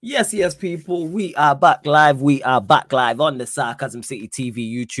Yes, yes, people. We are back live. We are back live on the Sarcasm City TV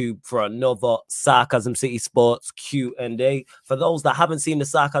YouTube for another Sarcasm City Sports Q&A. For those that haven't seen the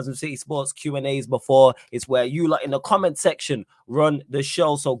Sarcasm City Sports Q&As before, it's where you lot in the comment section run the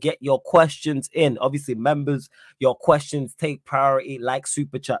show. So get your questions in. Obviously, members, your questions take priority like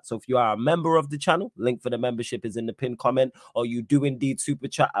Super Chat. So if you are a member of the channel, link for the membership is in the pinned comment, or you do indeed Super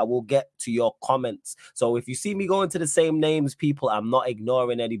Chat, I will get to your comments. So if you see me going to the same names, people, I'm not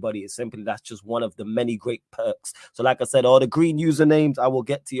ignoring anybody. It's simply that's just one of the many great perks. So like I said, all the green usernames, I will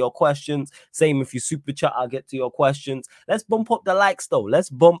get to your questions. Same if you Super Chat, I'll get to your questions. Let's bump up the likes though. Let's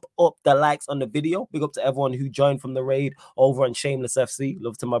bump up the likes on the video. Big up to everyone who joined from the raid over on Shameless FC.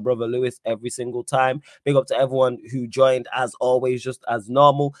 Love to my brother Lewis every single time. Big up to everyone who joined as always, just as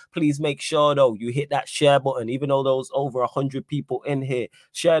normal. Please make sure though you hit that share button. Even though there's over 100 people in here,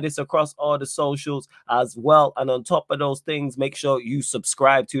 share this across all the socials as well. And on top of those things, make sure you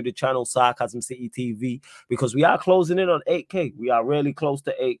subscribe to the channel Sarcasm City TV, because we are closing in on 8K. We are really close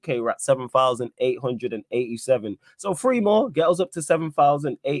to 8K. We're at 7,887. So 3 more, get us up to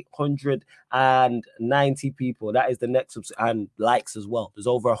 7,890 people. That is the next and likes as well. There's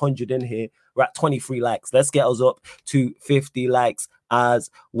over 100 in here. We're at 23 likes. Let's get us up to 50 likes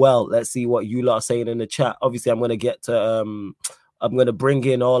as well. Let's see what you lot are saying in the chat. Obviously, I'm going to get to I'm going to bring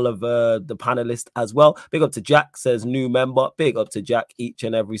in all of the panelists as well. Big up to Jack, says new member. Big up to Jack each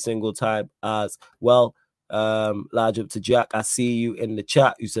and every single time as well. Large up to Jack. I see you in the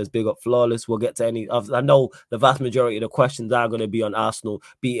chat who says big up Flawless. We'll get to any of, I know the vast majority of the questions are going to be on Arsenal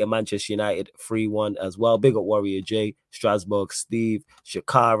beating Manchester United 3-1 as well. Big up Warrior J, Strasbourg, Steve,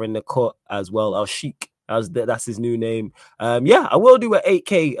 Shakar in the cut as well. Al Sheik, that's his new name. Yeah, I will do an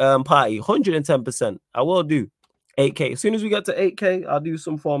 8K party, 110%. I will do 8K. As soon as we get to 8K, I'll do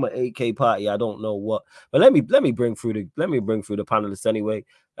some form of 8K party. I don't know what, but let me bring through the panelists anyway.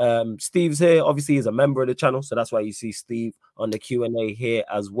 Steve's here. Obviously, he's a member of the channel, so that's why you see Steve on the Q&A here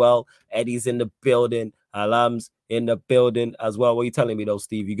as well. Eddie's in the building. Alam's in the building as well. What are you telling me though,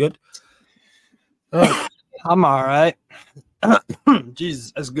 Steve? You good? I'm all right.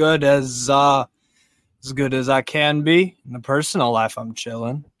 Jesus, as good as I can be. In the personal life, I'm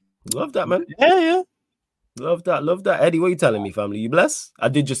chilling. Love that, man. Yeah. Love that. Eddie, what are you telling me, family? You blessed? I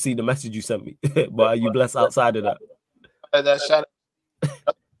did just see the message you sent me, but are you blessed outside of that? That shout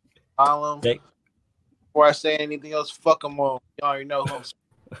out. Before I say anything else, fuck them all. You already know who I'm.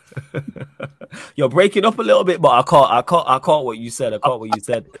 You're breaking up a little bit, but I caught what you said. I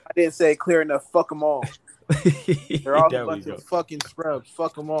didn't say it clear enough. Fuck them all. They're all a bunch of fucking scrubs.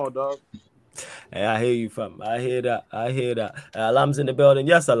 Fuck them all, dog. Hey, I hear you, fam. I hear that. Alam's in the building.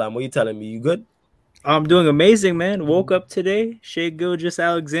 Yes, Alam. What are you telling me? You good? I'm doing amazing, man. Woke up today. Shea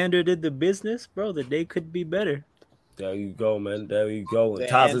Gilgeous-Alexander did the business, bro. The day could be better. There you go, man. There you go.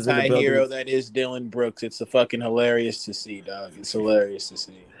 The anti-hero that is Dylan Brooks. It's fucking hilarious to see, dog. It's hilarious to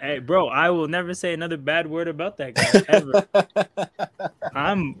see. Hey, bro, I will never say another bad word about that guy ever.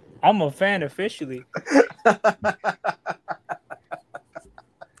 I'm a fan officially.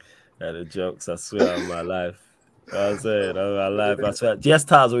 The jokes, I swear on my life. I said, on my life, I swear. Yes,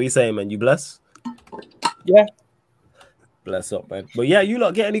 Taz, what are you saying, man? You blessed? Yeah. Bless up, man. But yeah, you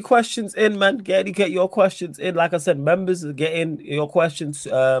lot get any questions in, man. Get your questions in. Like I said, members, get in your questions.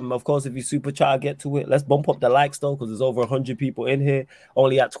 Of course, if you super chat, get to it. Let's bump up the likes though, because there's over 100 people in here.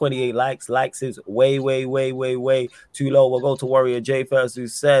 Only at 28 likes. Likes is way too low. We'll go to Warrior J first, who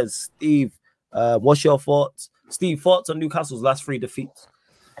says, Steve, what's your thoughts? Steve, thoughts on Newcastle's last 3 defeats?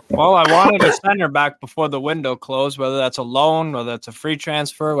 Well, I wanted a center back before the window closed, whether that's a loan, whether that's a free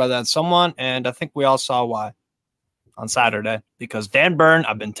transfer, whether that's someone, and I think we all saw why on Saturday. Because Dan Burn,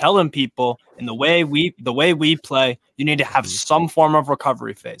 I've been telling people, in the way we play, you need to have some form of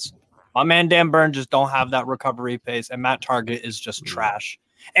recovery phase. My man Dan Burn just don't have that recovery phase, and Matt Target is just trash.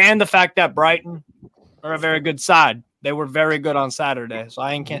 And the fact that Brighton are a very good side. They were very good on Saturday, so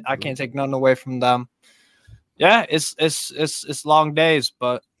I can't take nothing away from them. Yeah, it's long days,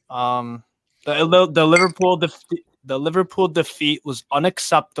 but the Liverpool defeat was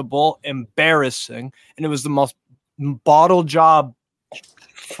unacceptable, embarrassing, and it was the most bottle job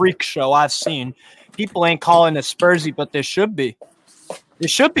freak show I've seen. People ain't calling it Spursy, but they should be. They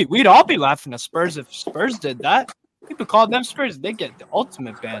should be. We'd all be laughing at Spurs if Spurs did that. People call them Spurs. They get the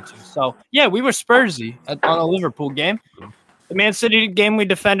ultimate banter. So, yeah, we were Spursy on a Liverpool game. The Man City game, we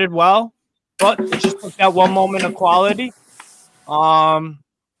defended well, but it just took that one moment of quality.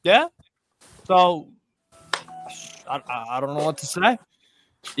 Yeah. So, I don't know what to say.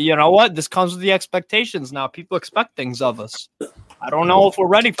 You know what? This comes with the expectations now. People expect things of us. I don't know if we're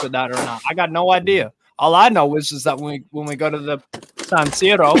ready for that or not. I got no idea. All I know is that when we go to the San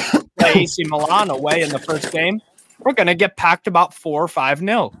Siro, play AC Milan away in the first game, we're gonna get packed about 4 or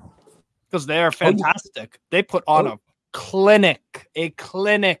 5-0 because they are fantastic. They put on a clinic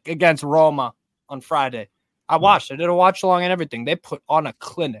against Roma on Friday. I watched. I did a watch along and everything. They put on a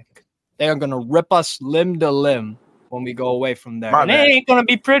clinic. They are gonna rip us limb to limb when we go away from there. And it ain't gonna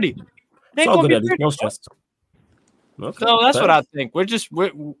be pretty. It's all good, Eddie. No stress. Okay, so that's what I think.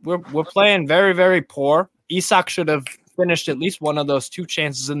 We're playing very, very poor. Isak should have finished at least one of those 2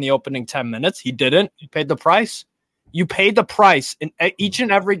 chances in the opening 10 minutes. He didn't. He paid the price. You paid the price in each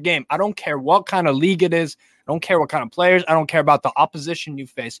and every game. I don't care what kind of league it is. I don't care what kind of players. I don't care about the opposition you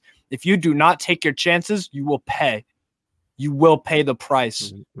face. If you do not take your chances, you will pay. You will pay the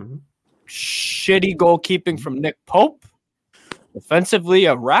price. Mm-hmm. Shitty goalkeeping from Nick Pope. Offensively,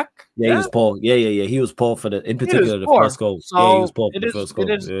 a wreck. Yeah, he was poor. Yeah. He was poor in particular the first goal. So he was poor for the first goal.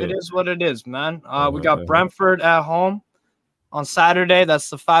 It is what it is, man. We got Brentford at home on Saturday. That's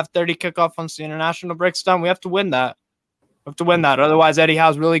the 5:30 kickoff once the international breaks down. We have to win that. Otherwise, Eddie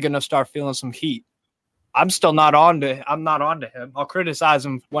Howe's really gonna start feeling some heat. I'm not on to him. I'll criticize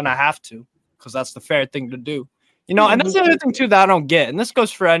him when I have to, because that's the fair thing to do. And that's the other thing too that I don't get. And this goes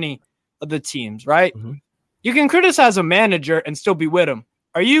for any of the teams, right? Mm-hmm. You can criticize a manager and still be with him.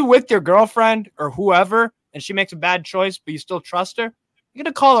 Are you with your girlfriend or whoever and she makes a bad choice, but you still trust her? You're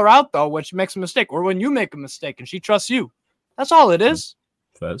going to call her out, though, when she makes a mistake or when you make a mistake and she trusts you. That's all it is.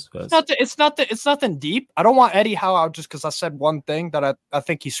 First. It's nothing deep. I don't want Eddie Howe out just because I said one thing that I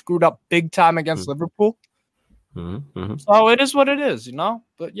think he screwed up big time against Liverpool. Mm-hmm. So it is what it is,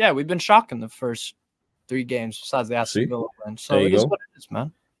 But, yeah, we've been shocking the first 3 games besides the Aston Villa win. So it is what it is,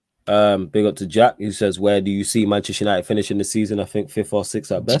 man. Big up to Jack. He says, where do you see Manchester United finishing the season? I think 5th or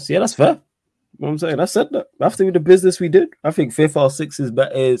 6th at best. Yeah, that's fair. You know what I'm saying? I said that. After the business we did, I think 5th or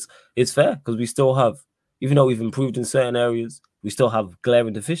 6th is fair because we still have, even though we've improved in certain areas, we still have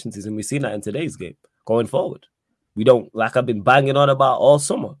glaring deficiencies, and we've seen that in today's game going forward. We don't, like I've been banging on about all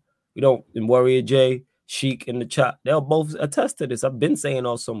summer. We don't, in Warrior J, Sheik in the chat, they'll both attest to this. I've been saying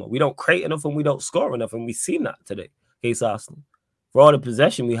all summer. We don't create enough and we don't score enough, and we've seen that today against Arsenal. For all the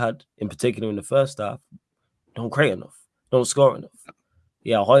possession we had, in particular in the first half, don't create enough, don't score enough.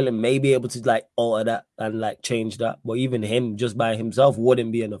 Yeah, Højlund may be able to alter that and change that, but even him just by himself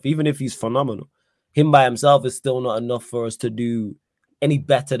wouldn't be enough. Even if he's phenomenal, him by himself is still not enough for us to do any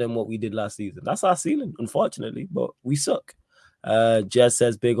better than what we did last season. That's our ceiling, unfortunately, but we suck. Jez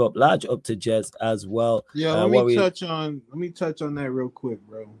says big up, large up to Jez as well. Yeah, let me touch on that real quick,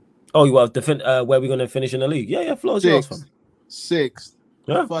 bro. Oh, you want to where we're gonna finish in the league? Yeah, floor's yours, fam. 6th.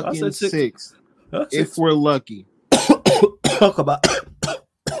 Yeah, fucking 6th. Yeah, if we're lucky. Talk about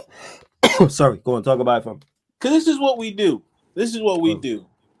sorry, go on, talk about it, fam. Because this is what we do.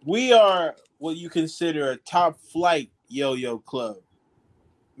 We are what you consider a top flight yo-yo club.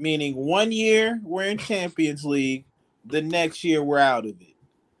 Meaning 1 year we're in Champions League, the next year we're out of it.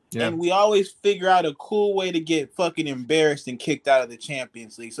 Yeah. And we always figure out a cool way to get fucking embarrassed and kicked out of the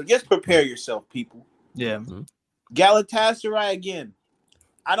Champions League. So just prepare yourself, people. Yeah. Mm-hmm. Galatasaray again.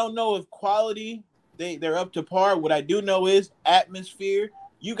 I don't know if quality they're up to par. What I do know is atmosphere.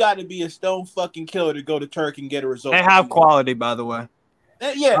 You got to be a stone fucking killer to go to Turkey and get a result. They have quality, by the way.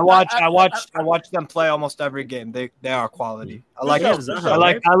 Yeah, I watch them play almost every game. They are quality. I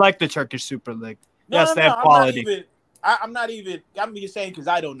like the Turkish Super League. They have quality. I'm just saying because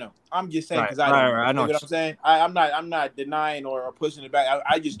I don't know. I'm just saying because I don't know. I know what I'm saying. I'm not denying or pushing it back.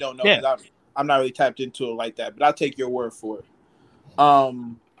 I just don't know because I'm not really tapped into it like that. But I'll take your word for it.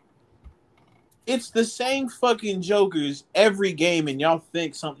 It's the same fucking jokers every game, and y'all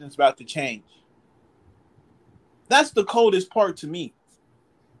think something's about to change. That's the coldest part to me.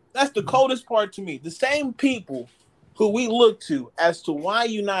 The same people who we look to as to why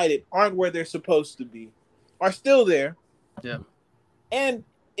United aren't where they're supposed to be are still there. Yeah. And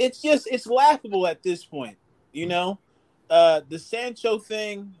it's laughable at this point, The Sancho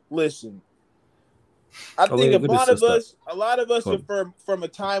thing, listen. I think a lot of us are from a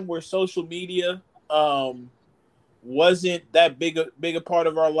time where social media wasn't that big a part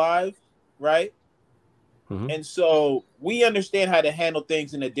of our lives, right? Mm-hmm. And so we understand how to handle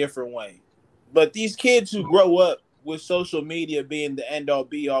things in a different way. But these kids who grow up with social media being the end all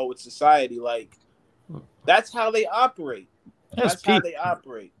be all with society, that's how they operate.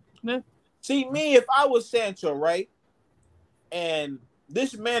 Yeah. See, me, if I was Sancho, right? And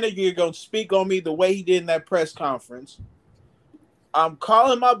this manager gonna speak on me the way he did in that press conference. I'm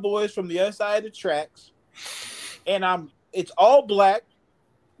calling my boys from the other side of the tracks, and it's all black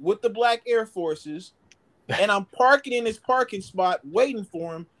with the black Air Forces, and I'm parking in his parking spot waiting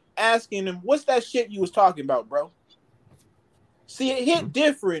for him asking him, "What's that shit you was talking about, bro?" See, it hit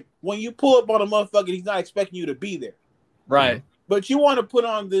different when you pull up on a motherfucker. He's not expecting you to be there, Right. but you want to put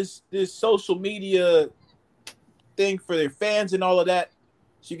on this social media thing for their fans and all of that,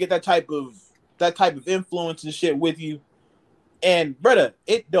 so you get that type of influence and shit with you. And brother,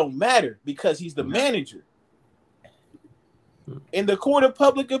 it don't matter because he's the manager. In the court of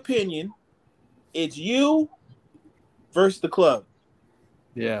public opinion, it's you versus the club.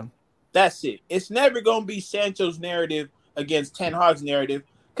 Yeah. That's it. It's never gonna be Sancho's narrative against Ten Hag's narrative,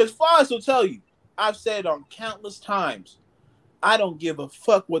 because Foz will tell you. I've said on countless times, I don't give a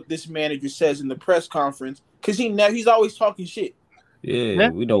fuck what this manager says in the press conference, because he's always talking shit. Yeah,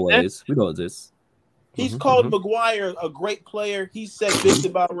 we know what it is. We know what it is. He's called Maguire a great player. He said this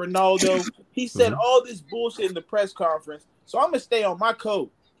about Ronaldo. He said all this bullshit in the press conference. So I'm gonna stay on my code.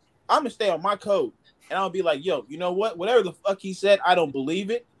 And I'll be like, yo, you know what? Whatever the fuck he said, I don't believe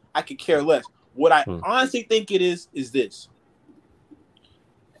it. I could care less. What I honestly think it is this.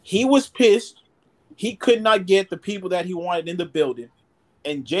 He was pissed. He could not get the people that he wanted in the building.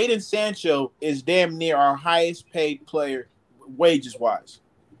 And Jadon Sancho is damn near our highest paid player, wages-wise.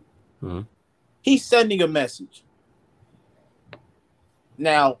 He's sending a message.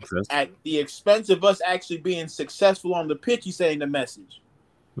 Now, at the expense of us actually being successful on the pitch, he's sending the message.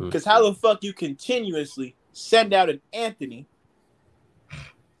 Because how the fuck you continuously send out an Anthony,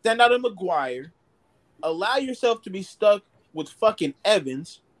 send out a Maguire, allow yourself to be stuck with fucking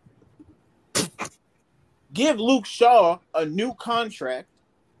Evans, give Luke Shaw a new contract,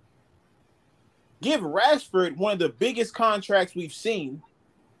 give Rashford one of the biggest contracts we've seen,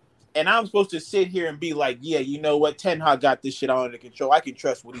 and I'm supposed to sit here and be like, yeah, you know what? Ten Hag got this shit under control. I can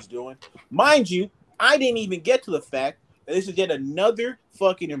trust what he's doing. Mind you, I didn't even get to the fact that this is yet another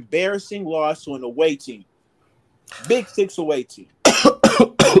fucking embarrassing loss to an away team. Big Six away team.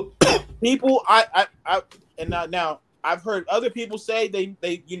 People, now I've heard other people say they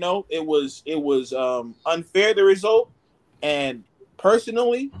it was unfair, the result, and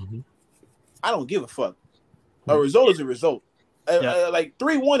personally, I don't give a fuck. A result is a result. Like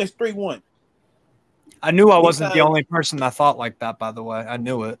 3-1 is 3-1. I knew I wasn't the only person that thought like that, by the way. I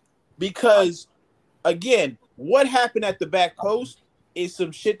knew it. Because, again, what happened at the back post is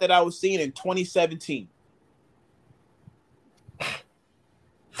some shit that I was seeing in 2017.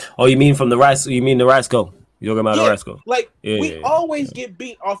 Oh, you mean from the Rice? You mean the Rice goal? You're talking about the Rice goal? Like, we always get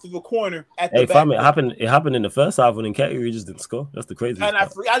beat off of a corner at the back. Fam, it happened in the first half when Nketiah just didn't score. That's the craziest And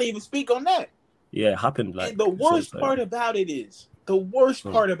part. I didn't even speak on that. Yeah, it happened. Like, and the worst part about it is,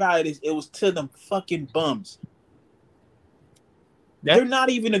 it was to them fucking bums. Yeah. They're not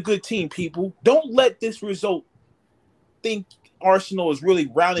even a good team, people. Don't let this result think Arsenal is really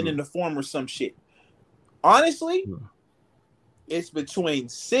rounding into form or some shit. Honestly, it's between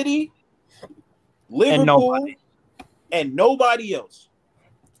City, Liverpool, and nobody else.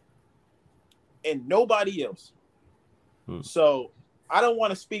 So I don't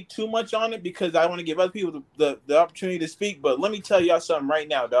want to speak too much on it because I want to give other people the opportunity to speak. But let me tell y'all something right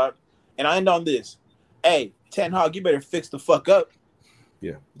now, dog. And I end on this. Hey, Ten Hag, you better fix the fuck up.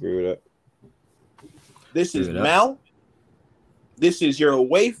 Yeah, agree with that. This is Mount. This is your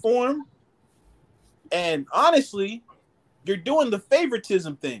away form. And honestly, you're doing the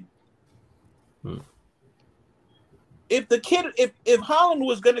favoritism thing. If the kid, if Haaland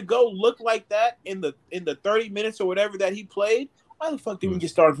was gonna go look like that in the 30 minutes or whatever that he played, why the fuck did we get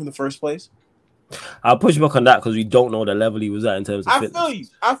started from the first place? I'll push back on that because we don't know the level he was at in terms of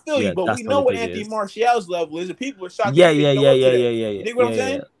fitness. I feel you, but we know what Anthony Martial's level is, and people are shocked. Yeah. You know what I'm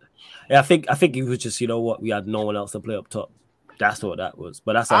saying? Yeah, I think he was just, you know what, we had no one else to play up top. That's what that was.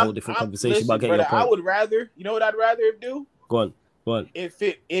 But that's a whole different conversation about getting your point. I would rather, you know what I'd rather him do? Go on.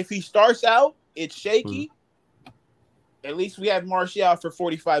 If he starts out, it's shaky. At least we have Martial for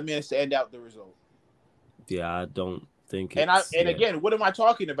 45 minutes to end out the result. Yeah, I don't think. Again, what am I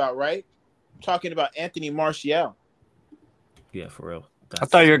talking about? Right? I'm talking about Anthony Martial. Yeah, for real. I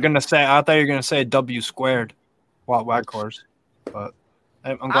thought you were gonna say W squared. White course, but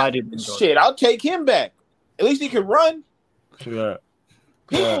I'm glad you didn't. Shit, I'll take him back. At least he can run. Yeah.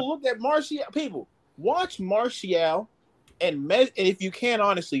 People look at Martial. People watch Martial, and if you can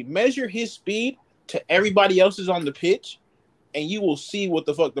honestly measure his speed to everybody else's on the pitch, and you will see what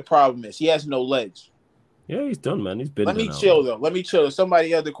the fuck the problem is. He has no legs. Yeah, he's done, man. He's been. Let me chill.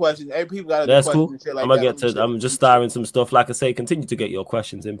 Somebody other questions. Every people got other questions. Cool. I'm just starring some stuff. Like I say, continue to get your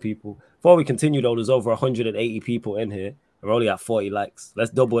questions in, people. Before we continue, though, there's over 180 people in here. We're only at 40 likes.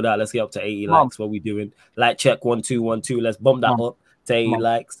 Let's double that. Let's get up to 80 likes. What we doing? Like check 1 2 1 2. Let's bump that up. Say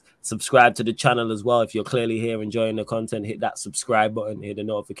likes, subscribe to the channel as well. If you're clearly here enjoying the content, hit that subscribe button, hit the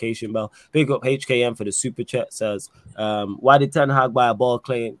notification bell. Big up HKM for the super chat. Says, why did Ten Hag buy a ball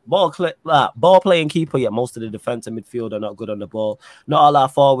playing keeper? Yet most of the defense and midfield are not good on the ball. Not all our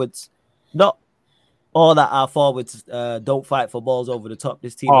forwards don't fight for balls over the top.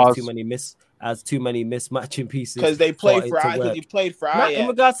 This team has too many mismatching pieces because they play for because he played for Ajax. In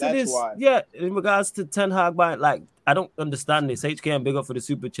regards to That's this, why. yeah, in regards to Ten Hag, like I don't understand this. HKM, big up for the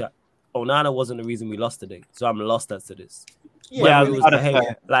super chat. Onana wasn't the reason we lost today, so I'm lost as to this. Yeah, whether it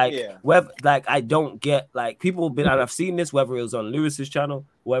was I don't get like people have been, and I've seen this whether it was on Lewis's channel,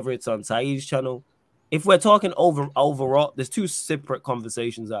 whether it's on Saeed's channel. If we're talking overall, there's two separate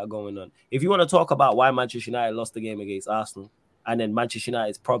conversations that are going on. If you want to talk about why Manchester United lost the game against Arsenal and then Manchester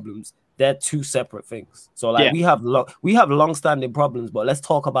United's problems, they're two separate things. So like we have long-standing problems, but let's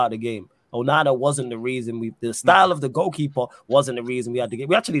talk about the game. Onana wasn't the reason the style of the goalkeeper wasn't the reason we had the game.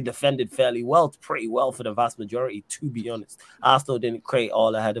 We actually defended pretty well for the vast majority, to be honest. Arsenal didn't create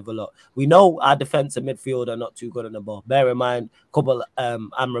all ahead of a lot. We know our defense and midfield are not too good on the ball. Bear in mind, a couple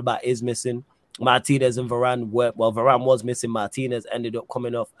Amrabat is missing. Martinez and Varane Varane was missing. Martinez ended up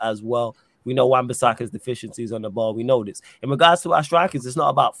coming off as well. We know Wan-Bissaka's deficiencies on the ball. We know this. In regards to our strikers, it's not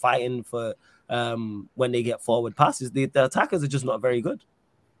about fighting for when they get forward passes. The attackers are just not very good.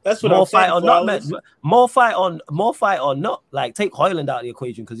 That's what I'm saying. More fight or not. Like take Højlund out of the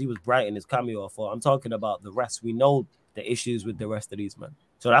equation because he was bright in his cameo. I'm talking about the rest. We know the issues with the rest of these men.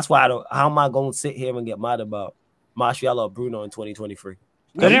 So that's why how am I going to sit here and get mad about Martial or Bruno in 2023?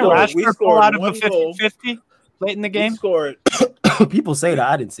 Didn't Rashford pull out of a 50-50 late in the game? We scored. People say that.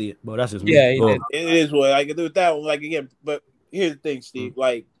 I didn't see it, but that's just me. Yeah, he did. It is what I can do with that one. Like again, but here's the thing, Steve.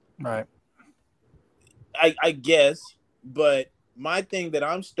 Like, right. I guess, but my thing that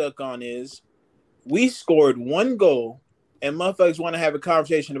I'm stuck on is we scored one goal, and motherfuckers want to have a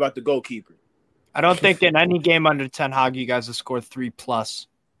conversation about the goalkeeper. I don't think in any game under Ten Hag you guys have scored 3+.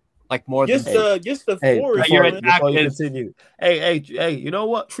 Like more just than the four. Before you continue. Hey, you know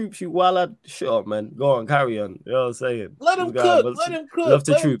what? Troops, you while I shut up, man. Go on, carry on. You know what I'm saying? Let him cook. Let him cook. Love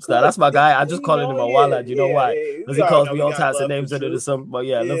to Troops. Now, that's my guy. I just call him my wallet. You know why? Because he calls me all types of names under the sun. But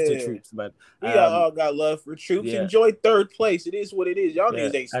yeah, love to Troops, man. We all got love for Troops. Yeah. Enjoy third place. It is what it is. Y'all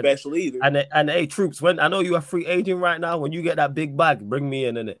niggas ain't special either. And hey, Troops, when I know you're a free agent right now, when you get that big bag, bring me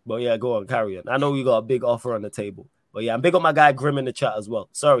in it. But yeah, go on, carry on. I know you got a big offer on the table. But yeah, I'm big on my guy Grim in the chat as well.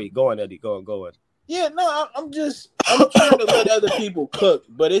 Sorry, go on, Eddie. Go on. Yeah, no, I'm trying to let other people cook,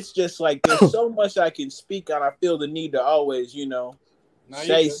 but it's just like there's so much I can speak on. I feel the need to always,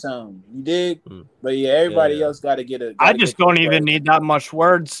 say something. You dig? But yeah, everybody else got to get a. I just don't even need that much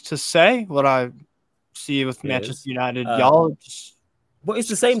words to say what I see with Manchester United. Y'all just. But it's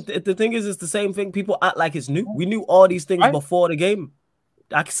the same. The thing is, it's the same thing. People act like it's new. We knew all these things before the game.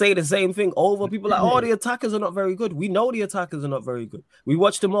 I can say the same thing over. People are like, the attackers are not very good. We know the attackers are not very good. We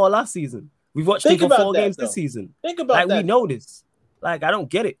watched them all last season. We've watched them for 4 games this season. Think about that. We know this. Like, I don't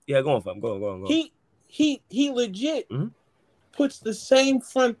get it. Yeah, go on, fam. Go on. He legit puts the same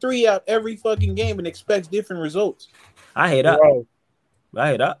front three out every fucking game and expects different results. I hate that. Bro. I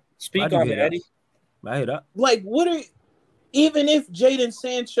hate that. Speak on it, Eddie. I hate that. Like, even if Jadon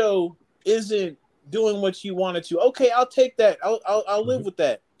Sancho isn't doing what you wanted to, okay, I'll take that. I'll live with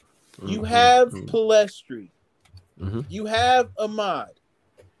that. You have Palestri. You have Ahmad.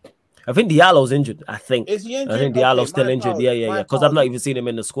 I think Diallo's injured. I think. Is he injured? I think Diallo's still injured. Yeah. Because I've not even seen him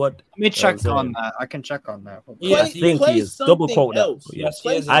in the squad. Let me check on that. I can check on that. Yeah, I think he is. Double quote that. Yes,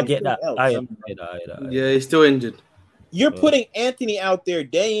 I get that. I get that. Yeah, he's still injured. You're putting Anthony out there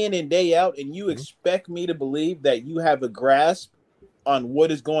day in and day out, and you expect me to believe that you have a grasp on what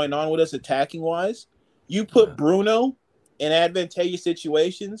is going on with us attacking wise. You put Bruno in advantageous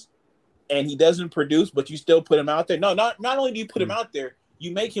situations, and he doesn't produce, but you still put him out there. No, not only do you put him out there,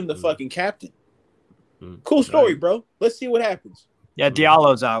 you make him the fucking captain. Cool story, bro. Let's see what happens. Yeah,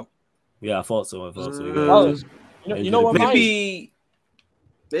 Diallo's out. Yeah, I thought so. You know what? Maybe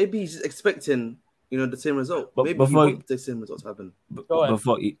he's expecting, the same result. But maybe before he wants the same results happen. Of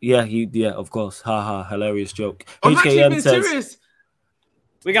course. Ha, hilarious joke. I'm actually HKM being says, serious.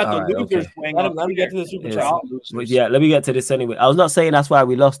 We got the losers okay. playing. Let me get to the super chat. But yeah, let me get to this anyway. I was not saying that's why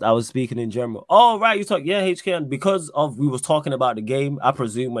we lost. I was speaking in general. Oh, right. You talk. Yeah, HKN. Because we was talking about the game, I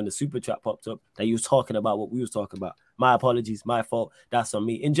presume when the super chat popped up that you was talking about what we was talking about. My apologies. My fault. That's on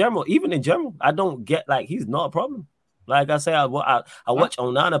me. Even in general, I don't get he's not a problem. Like I say, I watch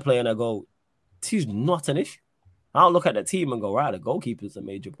Onana play and I go, he's not an issue. I don't look at the team and go, right, the goalkeeper's a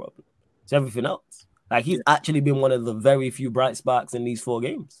major problem. It's everything else. He's actually been one of the very few bright sparks in these 4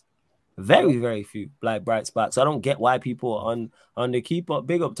 games. Very, very few like bright spots. I don't get why people are on the keeper.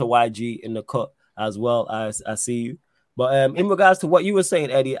 Big up to YG in the cut as well. I see you. But in regards to what you were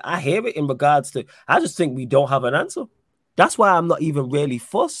saying, Eddie, I hear it in regards to I just think we don't have an answer. That's why I'm not even really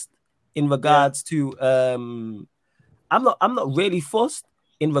fussed in regards to I'm not really fussed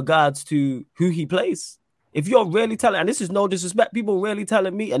in regards to who he plays. If you're really telling, and this is no disrespect, people really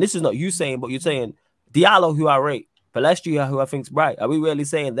telling me, and this is not you saying, but you're saying Diallo, who I rate, Palestria, who I think's bright. Are we really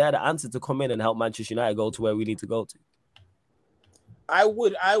saying they're the answer to come in and help Manchester United go to where we need to go to? I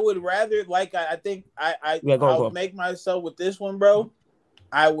would rather, like, I think I'll make myself with this one, bro.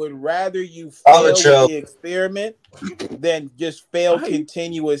 I would rather you fail with the experiment than just fail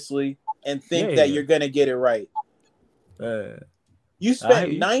continuously and think that you're gonna get it right. You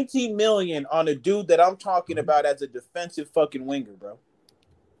spent $19 million on a dude that I'm talking about as a defensive fucking winger, bro.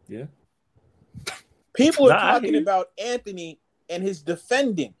 Yeah. People are talking about Anthony and his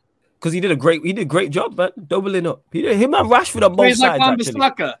defending. Because he did a great job, man. Doubling up. Him and Rashford on both sides.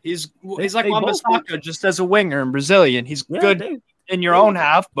 He's like Wan-Bissaka, just as a winger and Brazilian. He's good in your own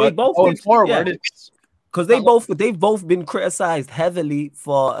half, but going forward, because they've both been criticized heavily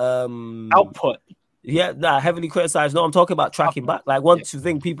for output. Yeah, heavily criticized. No, I'm talking about tracking back. Like one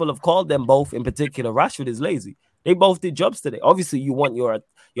thing people have called them both in particular. Rashford is lazy. They both did jobs today. Obviously, you want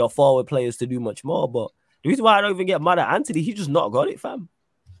your forward players to do much more, but the reason why I don't even get mad at Anthony, he just not got it, fam.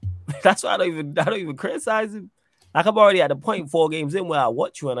 That's why I don't even criticize him. Like I'm already at the point 4 games in where I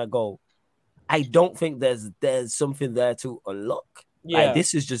watch you and I go, I don't think there's something there to unlock. Yeah, like,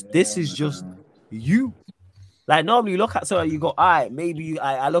 this is just you. Like normally you look at someone, you go, all right, maybe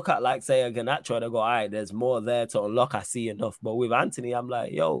I look at like say a Garnacho and I go, all right, there's more there to unlock. I see enough. But with Anthony, I'm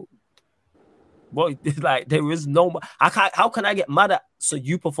like, yo, boy, like there is no. How can I get mad at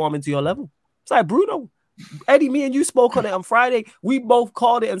you performing to your level? It's like Bruno. Eddie, me and you spoke on it on Friday. We both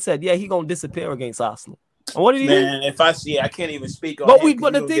called it and said, yeah, he gonna disappear against Arsenal. And what did he do? Man, if I see it, I can't even speak on it.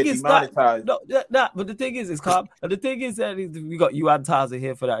 But the thing is but the thing is, it's calm. And the thing is that we got you and Taza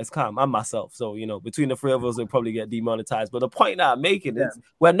here for that. It's calm. I'm myself. So, between the three of us, we'll probably get demonetized. But the point that I'm making is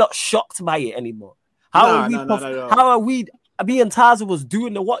we're not shocked by it anymore. How are we? Me and Taza was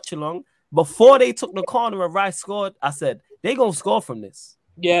doing the watch along before they took the corner and Rice scored. I said, they gonna score from this.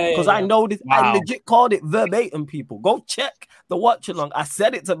 Because I know this. Wow. I legit called it verbatim, people. Go check the watch along. I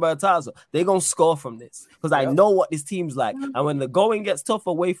said it to Bertazzo. They're going to score from this. Because I know what this team's like. And when the going gets tough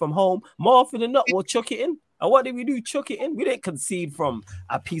away from home, more often than not, we'll chuck it in. And what did we do? Chuck it in. We didn't concede from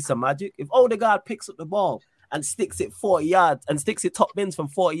a piece of magic. If Odegaard picks up the ball and sticks it 40 yards and sticks it top bins from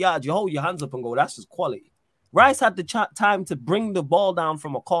 40 yards, you hold your hands up and go, that's just quality. Rice had the time to bring the ball down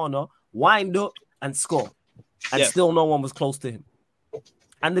from a corner, wind up, and score. And still no one was close to him.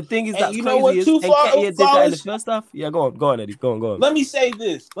 And the thing is that you know what? Too far did that in the first half. Yeah, go on, Eddie. Go on. Let me say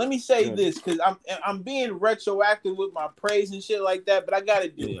this, because I'm being retroactive with my praise and shit like that, but I gotta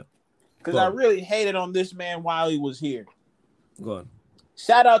do it because I really hated on this man while he was here. Go on.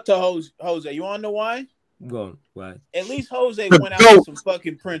 Shout out to Jose. You wanna know why? Go on. Why? At least Jose went out with some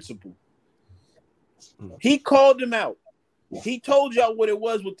fucking principle. He called them out. He told y'all what it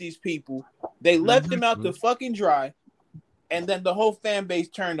was with these people. They left him out to fucking dry. And then the whole fan base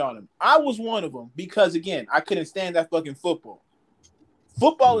turned on him. I was one of them because, again, I couldn't stand that fucking football.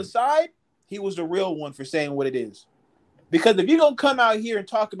 Football aside, he was the real one for saying what it is. Because if you're going to come out here and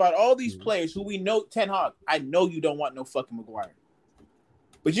talk about all these players who we know, Ten Hag, I know you don't want no fucking Maguire.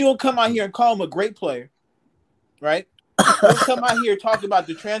 But you're going to come out here and call him a great player, right? You'll come out here talking about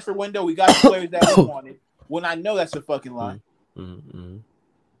the transfer window. We got the players that we wanted. When I know that's a fucking lie.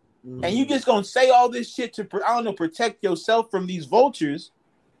 And you just gonna say all this shit to, protect yourself from these vultures.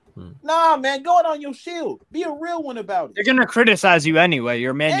 Nah, man, go out on your shield. Be a real one about it. They're gonna criticize you anyway.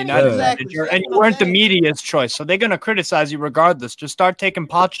 You're Man United. Exactly. And you weren't the media's choice, so they're gonna criticize you regardless. Just start taking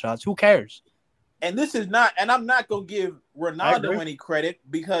pot shots. Who cares? And this is not, and I'm not gonna give Ronaldo any credit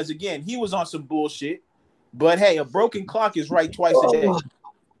because again, he was on some bullshit. But hey, a broken clock is right twice a day.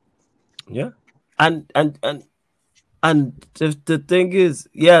 Yeah, and the thing is,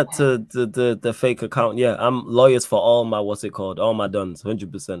 to the fake account, I'm lawyers for all my all my duns,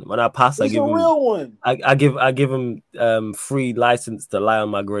 100%. When I pass, I give him real one. I give him free license to lie on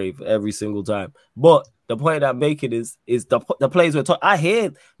my grave every single time. But the point I'm making is the players we're talking. I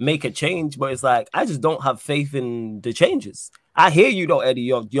hear make a change, but it's like I just don't have faith in the changes. I hear you though, Eddie.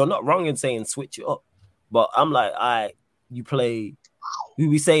 You're not wrong in saying switch it up, but I'm like, all right, you play. We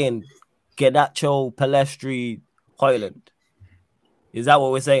be saying Garnacho, Palestri, Hoyland. Is that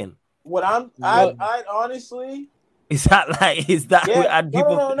what we're saying? What I honestly is that yeah, and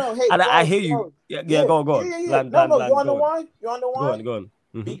people no. Hey, and I hear you. Go on. Yeah. No, you wanna know why? Go on.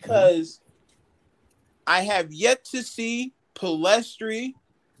 because I have yet to see Pellistri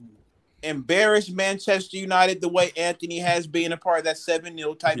embarrass Manchester United the way Anthony has been a part of that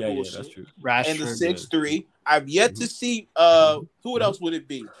 7-0 type bullshit. That's true. And the 6-3. I've yet to see who else would it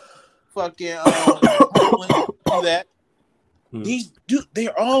be? Fucking do that. These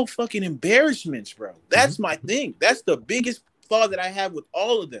they're all fucking embarrassments, bro. That's my thing. That's the biggest flaw that I have with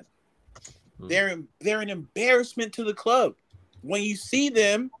all of them. They're an embarrassment to the club. When you see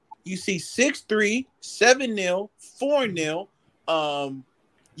them, you see 6-3, 7-0, 4-0,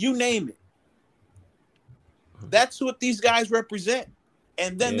 you name it. That's what these guys represent.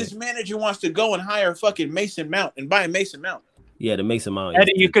 And then this manager wants to go and hire fucking Mason Mount and buy Mason Mount. Yeah, the Mason Mount.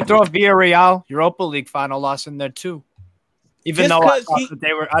 Eddie, you could throw Villarreal Europa League final loss in there too. Even though I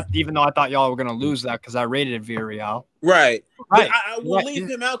thought y'all were gonna lose that because I rated Villarreal. Right. I will leave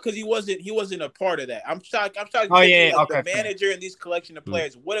him out because he wasn't a part of that. I'm talking the manager and these collection of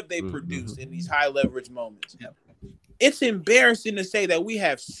players. What have they produced in these high leverage moments? Yep. It's embarrassing to say that we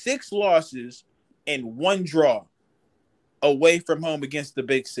have 6 losses and 1 draw away from home against the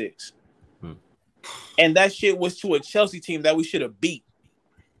Big Six. And that shit was to a Chelsea team that we should have beat.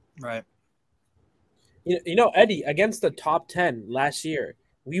 Right. You know, Eddie, against the top 10 last year,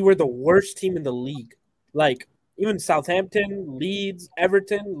 we were the worst team in the league. Like, even Southampton, Leeds,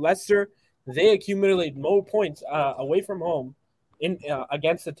 Everton, Leicester, they accumulated more points away from home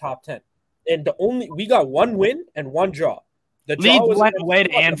against the top 10. And we got 1 win and 1 draw. The draw Leeds went away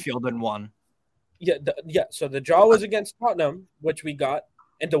to Anfield and won. So the draw was against Tottenham, which we got,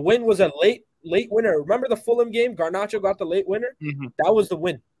 and the win was a late winner. Remember the Fulham game? Garnacho got the late winner. That was the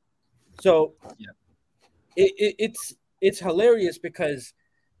win. So it's hilarious because,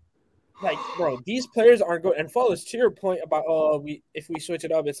 like, bro, these players aren't good. And follows to your point about if we switch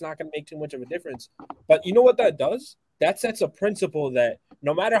it up, it's not going to make too much of a difference. But you know what that does? That sets a principle that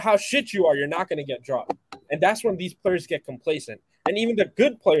no matter how shit you are, you're not going to get dropped. And that's when these players get complacent, and even the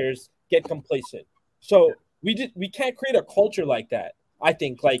good players get complacent. So we can't create a culture like that. I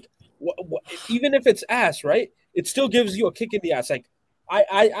think, like, even if it's ass, right? It still gives you a kick in the ass. Like,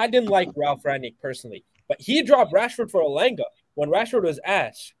 I didn't like Ralph Rangnick personally, but he dropped Rashford for Olanga when Rashford was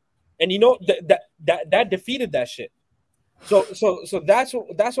ass, and you know that defeated that shit. So that's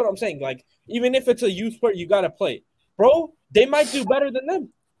what I'm saying. Like, even if it's a youth player, you gotta play, bro. They might do better than them.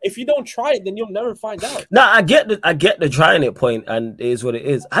 If you don't try it, then you'll never find out. No, I get the trying it point, and it is what it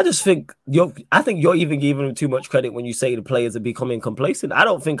is. I just think you're even giving them too much credit when you say the players are becoming complacent. I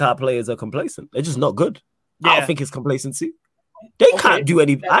don't think our players are complacent. They're just not good. Yeah. I don't think it's complacency. They can't do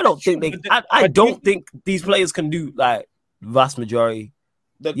anything. I don't think they. I don't think these players can do like vast majority.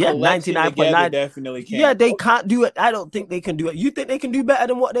 99.9 definitely can. Yeah, they can't do it. I don't think they can do it. You think they can do better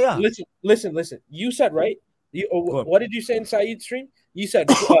than what they are? Listen. You said right. What did you say in Saeed's stream? You said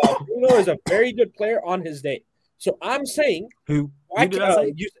Bruno is a very good player on his day. So I'm saying who did I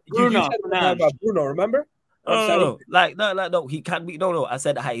say? You said about Bruno, remember? No, he can't be. No, I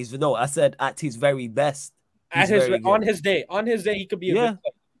said I said at his very best. On his day, he could be a good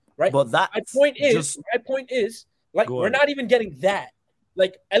player, right? But my point is, like, we're not even getting that.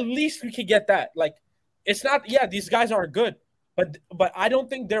 Like, at least we could get that. Like, it's not. Yeah, these guys aren't good, but I don't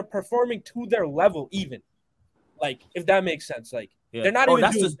think they're performing to their level even. Like, if that makes sense, like. Yeah. They're not even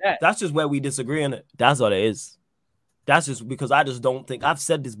doing that. That's just where we disagree on it. That's what it is. That's just because I just don't think I've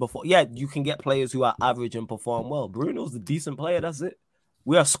said this before. Yeah, you can get players who are average and perform well. Bruno's a decent player. That's it.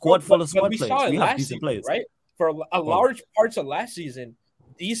 We are a squad full of squad players. We have decent players, right? For a large parts of last season,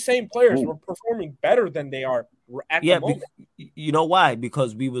 these same players were performing better than they are at the moment. You know why?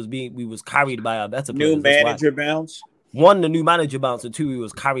 Because we was carried by our better players. New manager bounce. One, the new manager bounce, and 2, we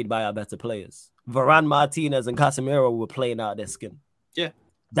was carried by our better players. Varane, Martinez, and Casemiro were playing out their skin. Yeah,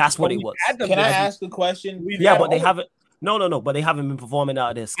 that's what it was. Can I ask a question? But they haven't. No, but they haven't been performing out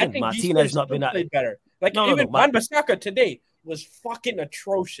of their skin. Martinez not been played better. Like, Wan-Bissaka today was fucking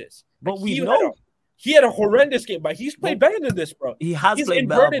atrocious. But like, he had a horrendous game, but he's played better than this, bro. He has played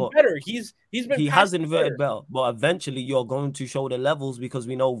better. He's inverted better. But eventually, you're going to show the levels because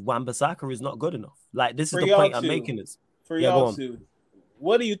we know Wan-Bissaka is not good enough. Like, this is the point I'm making.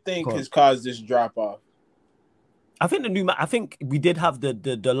 What do you think has caused this drop off? I think we did have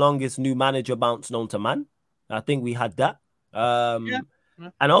the longest new manager bounce known to man. I think we had that.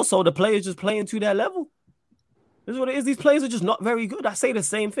 And also the players just playing to their level. This is what it is. These players are just not very good. I say the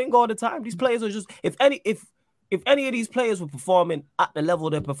same thing all the time. These players are just if any of these players were performing at the level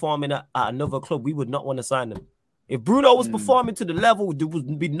they're performing at another club, we would not want to sign them. If Bruno was performing to the level, there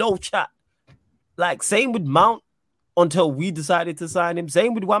would be no chat. Like, same with Mount. Until we decided to sign him.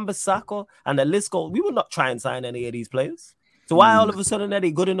 Same with Wan-Bissaka and the list goes. We would not try and sign any of these players. So why all of a sudden are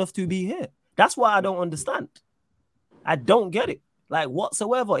they good enough to be here? That's why I don't understand. I don't get it. Like,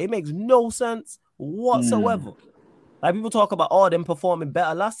 whatsoever. It makes no sense whatsoever. Like, people talk about, them performing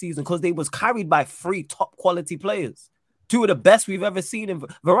better last season because they was carried by 3 top quality players. 2 of the best we've ever seen.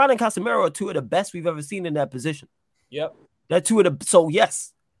 Varane and Casemiro are 2 of the best we've ever seen in their position. Yep. They're 2 of the... So,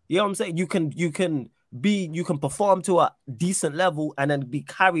 yes. You know what I'm saying? You can perform to a decent level and then be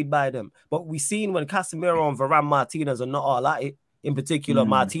carried by them. But we've seen when Casemiro and Varane Martinez are not all at it, in particular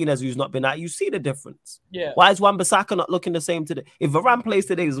Martinez, who's not been at it, you see the difference. Yeah. Why is Wan-Bissaka not looking the same today? If Varane plays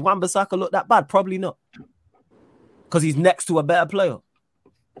today, does Wan-Bissaka look that bad? Probably not. Because he's next to a better player.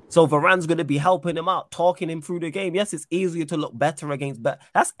 So Varane's going to be helping him out, talking him through the game. Yes, it's easier to look better against better.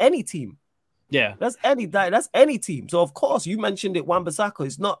 That's any team. Yeah. That's any team. So, of course, you mentioned it, Wan-Bissaka.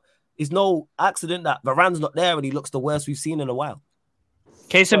 It's no accident that Varane's not there and he looks the worst we've seen in a while.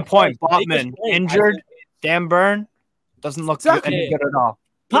 Case in point, Botman injured. Dan Burn doesn't look any good at all.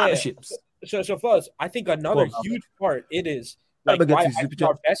 Partnerships. So Fuzz, I think another huge part is Like, why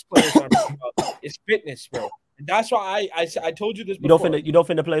our best players is fitness, bro. And that's why I told you this before. You don't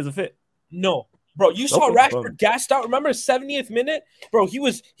think the players are fit? No. Bro, you saw Okay, Rashford bro. gassed out. Remember 70th minute? Bro, he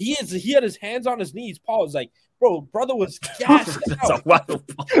had his hands on his knees. Paul was like, bro, brother was gassed out.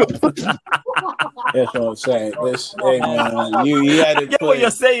 That's what I'm saying. Hey, man, you had to get what you're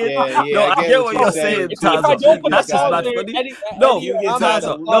saying. Yeah, No, I get what you're saying, Tazo. That's just bad funny. No,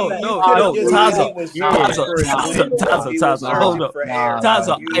 Tazo. Tazo. Hold up.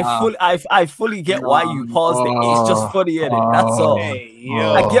 Tazo, I fully get why you paused it. It's just funny, innit? That's all.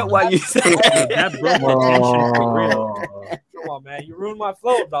 I get why you said That broke the tension for real. Come on, man. You ruined my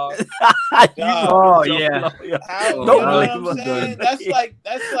flow, dog. Yeah. That's like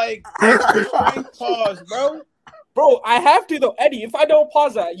strength pause, bro. Bro, I have to though, Eddie. If I don't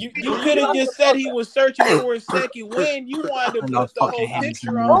pause that, you could have just said he was searching for a second win. You wanted to put the whole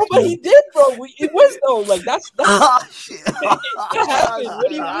picture on. No, but he did, bro. It was though. Like that's shit. It happened. What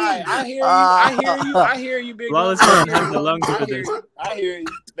do you mean? I hear you, big Wallace man. doesn't have the lungs for this. I hear you.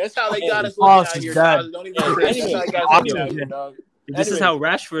 That's how they got us Wallace out is here. dead. Don't even that's how they got us out here, dog. This is how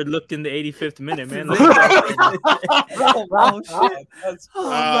Rashford looked in the 85th minute, man. Like,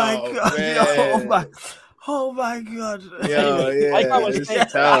 Oh my god. Yo, yeah. Like I was saying,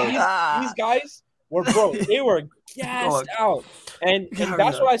 these guys were they were gassed out. And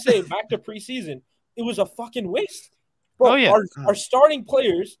that's why I say back to preseason, it was a fucking waste. Bro, our starting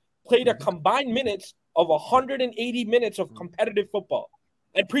players played a combined minutes of 180 minutes of competitive football.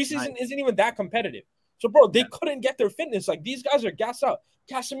 And preseason isn't even that competitive. So, bro, they couldn't get their fitness. Like, these guys are gassed out.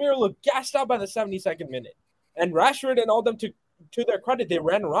 Casemiro looked gassed out by the 72nd minute. And Rashford and all them, to their credit, they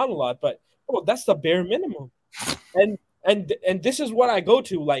ran around a lot. But, bro, that's the bare minimum. And this is what I go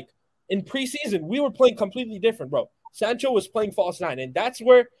to. Like, in preseason, we were playing completely different, bro. Sancho was playing false nine. And that's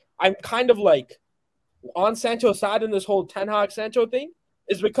where I'm kind of, like, on Sancho's side in this whole Ten Hag Sancho thing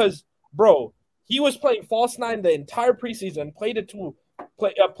is because, bro, he was playing false nine the entire preseason, played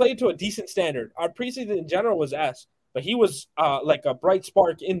to a decent standard. Our preseason in general was ass, but he was like a bright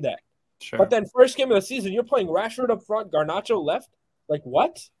spark in that. Sure. But then first game of the season, you're playing Rashford up front, Garnacho left. Like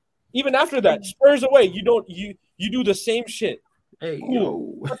what? Even after that, Spurs away, you do the same shit. Hey,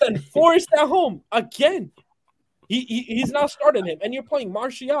 cool. But then Forrest at home again. He's now starting him, and you're playing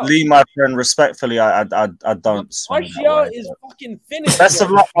Martial. Lee, my friend, respectfully, I don't. Martial is fucking finished. Best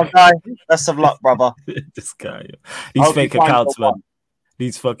of luck, my guy. Best of luck, brother. This guy, these fake accounts, man.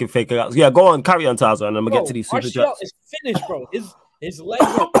 These fucking fake accounts. Yeah, go on, carry on, Tazo, and I'm gonna get to these super chats. Martial is finished, bro. His leg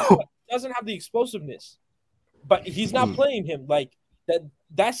doesn't have the explosiveness, but he's not playing him like that.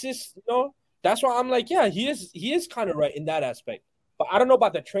 That's just That's why I'm like, yeah, he is kind of right in that aspect. But I don't know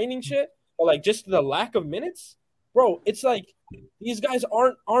about the training shit, or like just the lack of minutes. Bro, it's like these guys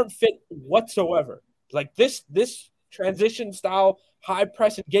aren't fit whatsoever. Like this transition style, high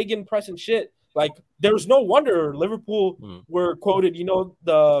press and gegen press and shit. Like there's no wonder Liverpool were quoted.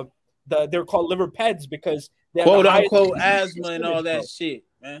 They're called liver peds because they had quote unquote asthma and all that shit,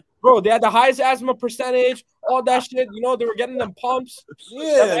 man. Bro, they had the highest asthma percentage, all that shit. They were getting them pumps.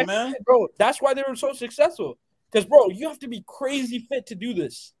 Yeah, man. Bro, that's why they were so successful. Because bro, you have to be crazy fit to do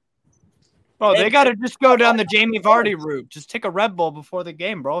this. Bro, they got to just go down the Jamie Vardy route. Just take a Red Bull before the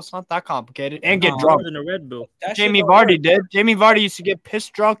game, bro. It's not that complicated. And get drunk. In a Red Bull. Jamie Vardy did. Jamie Vardy used to get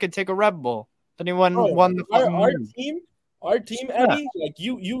pissed drunk and take a Red Bull. Then he won the our team, Eddie, like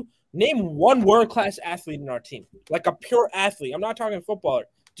you name one world-class athlete in our team. Like a pure athlete. I'm not talking footballer,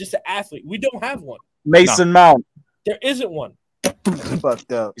 just an athlete. We don't have one. Mason Mount. There isn't one.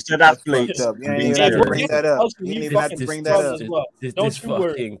 Fucked up. You said That's athletes. fucked up. You ain't Being even have to serious. bring that up. Chelsea, You ain't he even have to fucking bring that up. as well. This Don't you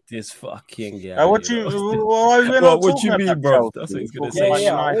worry. fucking guy. Now, what you know? you? Why are we Well, not what talking you mean, about bro? Chelsea? That's what he's gonna Talking say. Yeah, about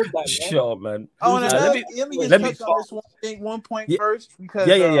yeah, United. hold that, man. Sure, man. Oh, and let me let me let just me- touch on this one point Yeah. first because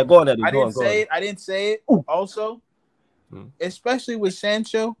yeah. Go on, Eddie. I Go didn't on. I didn't say it. Also, especially with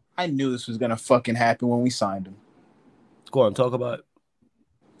Sancho, I knew this was gonna fucking happen when we signed him. Go on. Talk about it.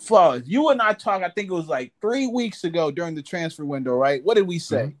 Flawless. You and I talked. I think it was like 3 weeks ago during the transfer window, right? What did we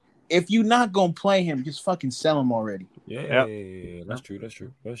say? If you're not gonna play him, just fucking sell him already. Yeah. That's true.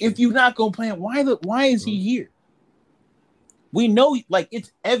 If you're not gonna play him, why is he here? We know, like,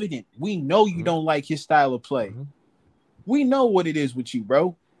 it's evident. We know you don't like his style of play. We know what it is with you,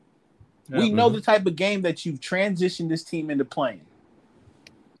 bro. We know the type of game that you've transitioned this team into playing.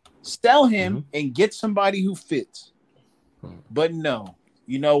 Sell him and get somebody who fits. But no.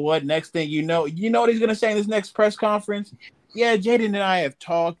 You know what? Next thing you know what he's gonna say in this next press conference? Yeah, Jaden and I have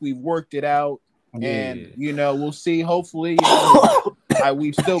talked. We've worked it out. And we'll see. Hopefully,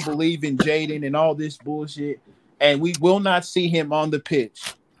 we still believe in Jaden and all this bullshit. And we will not see him on the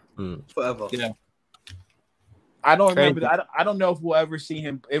pitch Forever. Yeah. I don't remember. I don't know if we'll ever see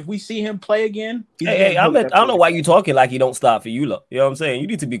him. If we see him play again, Hey, I don't know why you talking like he don't start for you, look. You know what I'm saying? You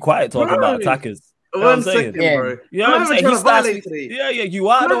need to be quiet talking about attackers. You know what I'm saying? Bro. You know what I'm saying? He starts. Yeah, you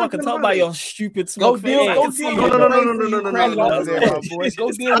are. No, I can tell by your stupid smoke face. I can see you.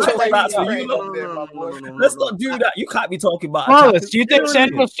 Let's not do that. You can't be talking about Wallace, do you think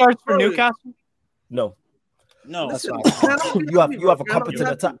Sancho starts for Newcastle? No. That's You have a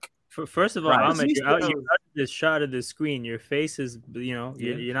competent attack. First of all, Right. Ahmed, you're out of this shot of the screen. Your face is, you're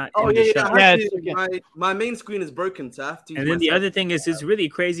not. Oh in the yeah, shot. my main screen is broken, so I have to. And then the other thing is, it's really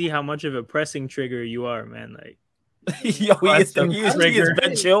crazy how much of a pressing trigger you are, man. Like, yo, he is Ben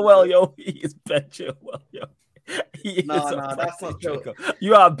Chilwell, yo. He is Ben Chilwell, yo. No, that's not true.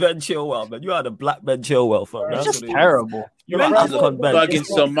 You are Ben Chilwell, man. You are the black Ben Chilwell, fam. It's That's just terrible. You're Ben. Fucking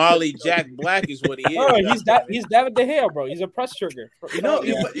Somali Jack Black is what he is. Bro, he's David De Gea, bro. He's a press trigger.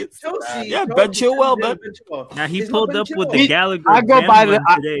 Chelsea, Ben Chilwell, man. now he pulled up with the Gallagher. I go by the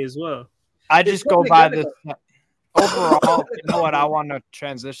today as well. I just go by this. Overall, you know what I want to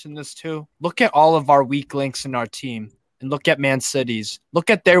transition this to? Look at all of our weak links in our team and look at Man City's. Look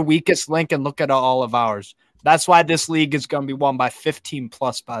at their weakest link and look at all of ours. That's why this league is going to be won by 15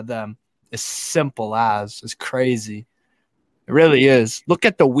 plus by them. As simple as. It's crazy. It really is. Look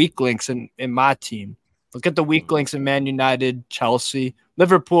at the weak links in my team. Look at the weak links in Man United, Chelsea.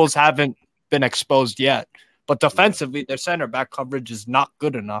 Liverpool's haven't been exposed yet. But defensively, their center back coverage is not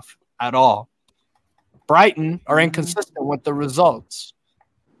good enough at all. Brighton are inconsistent with the results.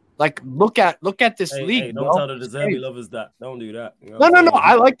 Like, look at this league. Hey, don't tell the Zerbi lovers that. Don't do that. You know No.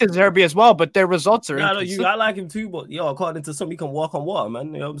 I like the Zerbi as well, but their results are inconsistent. I like him too, but according to some, he can walk on water,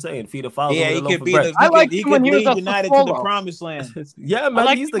 man. You know what I'm saying? Feed a foul. Yeah, he could be. He could lead United to the promised land. Yeah,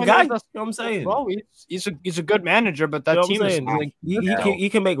 man, he's the guy. You know what I'm saying? Well, he's a good manager, but that team is like, he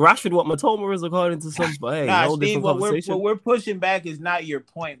can make Rashford what Matoma is, according to some. But hey, nah, whole Steve, different conversation. what we're pushing back is not your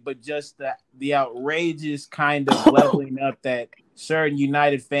point, but just the outrageous kind of leveling up that certain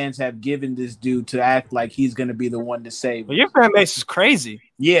United fans have given this dude to act like he's going to be the one to save. Well, your fan base is crazy.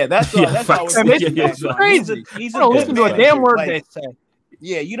 Yeah, that's all. That's all. It's crazy. I don't listen to a damn word they say.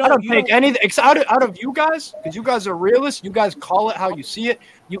 Yeah, I don't take anything out of you guys, because you guys are realists. You guys call it how you see it.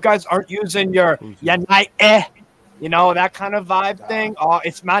 You guys aren't using your United, that kind of vibe thing. Oh,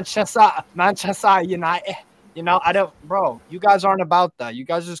 it's Manchester United. I don't, bro. You guys aren't about that. You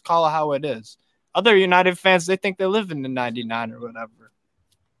guys just call it how it is. Other United fans, they think they live in the 99 or whatever.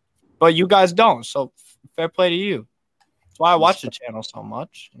 But you guys don't, so fair play to you. That's why I watch the channel so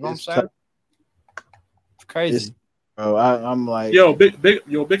much. You know what I'm saying? It's crazy. I'm like... Yo, big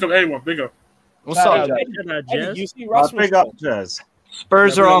up anyone. Big up. What's up, Jazz? You see Big up, Jazz.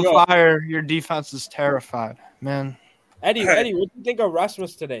 Spurs are on fire. Your defense is terrified, man. Eddie, what do you think of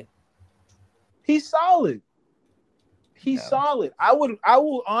Rasmus today? He's solid. He's solid. I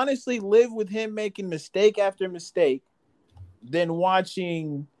will honestly live with him making mistake after mistake than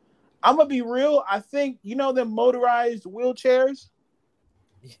watching. I'm gonna be real. I think the motorized wheelchairs.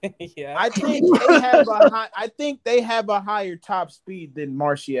 Yeah. I think they have a higher top speed than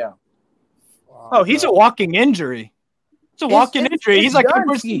Martial. Oh, he's a walking injury. It's a walking injury. He's like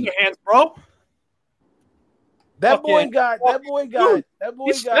in your hands, bro. That boy got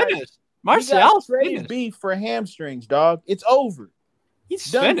finished. Martial's straight beef for hamstrings, dog. It's over. He's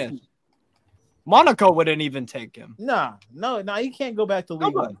finished. Monaco wouldn't even take him. No, he can't go back to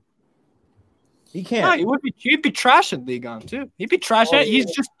League One. He can't. No, he'd be trash in League One too. He'd be trash.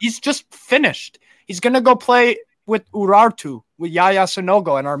 He's just finished. He's gonna go play with Urartu, with Yaya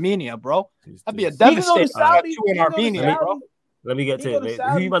Sanogo in Armenia, bro. That'd be a He can go to devastating Saudi. two in Armenia, bro. Let me get He to go it, to mate. Who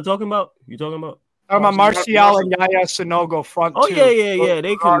Saudi. you been talking about? You talking about? Martial and Yaya Sanogo front Oh two. yeah.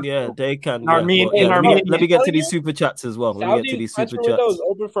 They can, they can. Yeah. Armenia- But, yeah, in let Armenia. me get to these super chats as well. Let me get to Saudi these super transfer window chats. is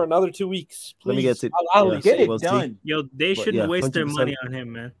open for another 2 weeks. Please. Let me get to I'll yeah, Get it we'll see. done. Yo, they But shouldn't yeah, waste their 100%. money on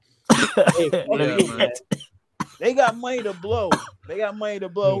him, man. Hey, fuck Yeah, you, man. man. They got money to blow. They got money to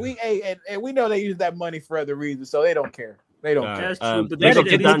blow. And we know they use that money for other reasons, so they don't care. They don't care. That's true, but Big they up should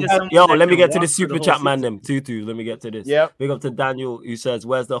to at least Dan. get someone Yo, that let me can get to walk the for super whole chat man. season. Them Tutu. Let me get to this. Yep. Big up to Daniel who says,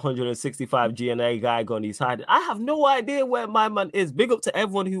 "Where's the 165 GNA guy gone? He's hiding." I have no idea where my man is. Big up to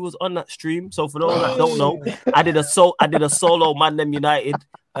everyone who was on that stream. So for those that don't know, I did a solo Man Them United.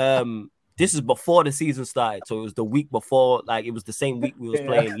 This is before the season started, so it was the week before. Like it was the same week we was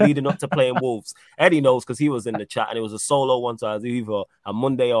playing, leading up to playing Wolves. Eddie knows because he was in the chat, and it was a solo one. So it was either a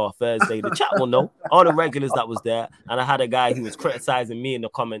Monday or a Thursday. The chat will know all the regulars that was there, and I had a guy who was criticizing me in the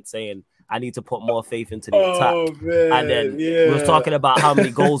comments saying I need to put more faith into the attack. Oh man, And then we was talking about how many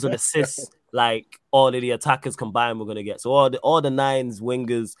goals and assists, like all of the attackers combined, we're gonna get. So all the nines,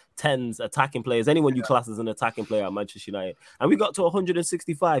 wingers, tens, attacking players, anyone you class as an attacking player at Manchester United, and we got to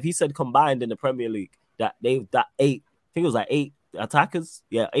 165. He said combined in the Premier League that eight, I think it was like 8 attackers,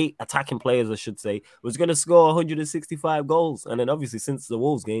 8 attacking players, I should say, was gonna score 165 goals. And then obviously since the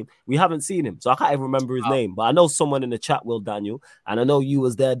Wolves game, we haven't seen him, so I can't even remember his name. But I know someone in the chat will, Daniel, and I know you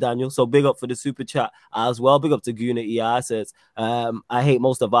was there, Daniel. So big up for the super chat as well. Big up to Guna EI says, I hate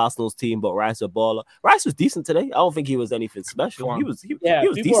most of Arsenal's team, but Rice a baller. Rice was decent today. I don't think he was anything special. He was people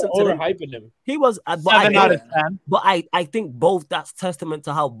decent are today. overhyping him. He was 7 out of 10. But I think that's testament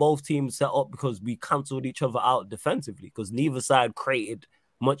to how both teams set up, because we cancelled each other out defensively, because neither side created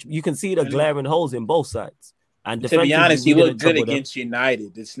much. You can see the glaring holes in both sides. And to be honest, he looked good trouble them. against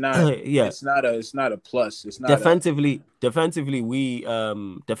United. It's not. It's not a plus. It's not defensively. Defensively,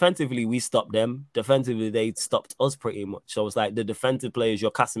 we stopped them. Defensively, they stopped us pretty much. So it's like the defensive players,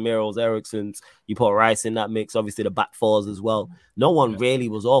 your Casemiro's, Ericsson's, you put Rice in that mix. Obviously, the back fours as well. No one really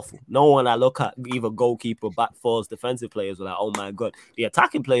was awful. No one I look at, either goalkeeper, back fours, defensive players were like, oh my god. The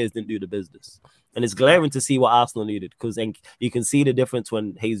attacking players didn't do the business, and it's glaring to see what Arsenal needed, because you can see the difference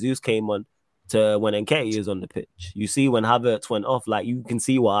when Jesus came on to when Nketiah is on the pitch. You see when Havertz went off, like you can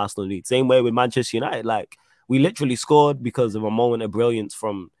see what Arsenal need. Same way with Manchester United, like we literally scored because of a moment of brilliance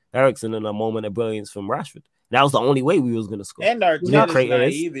from Eriksen and a moment of brilliance from Rashford. That was the only way we was gonna score. And our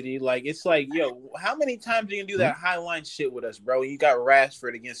naivety, like it's like, yo, how many times are you gonna do that high line shit with us, bro? You got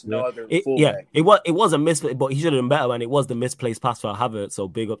Rashford against no other fullback. It was a misplay, but he should have done better, and it was the misplaced pass for Havertz. So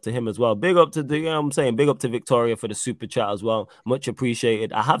big up to him as well. Big up to big up to Victoria for the super chat as well. Much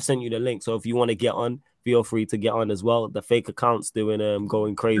appreciated. I have sent you the link, so if you want to get on, feel free to get on as well. The fake account's doing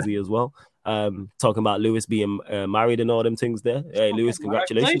going crazy as well. Talking about Lewis being married and all them things there. Hey, Lewis,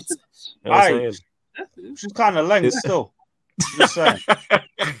 congratulations. You know what I'm saying? It's kind of length still. Just saying.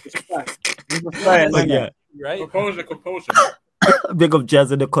 Yeah. Right? Composure. Big up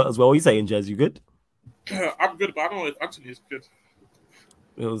Jez in the cut as well. What are you saying, Jez? You good? I'm good, but I don't know if Anthony is good.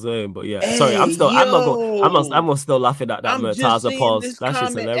 You know what I'm saying? But yeah, Hey, sorry, I'm still laughing at that Murtaza pause. That's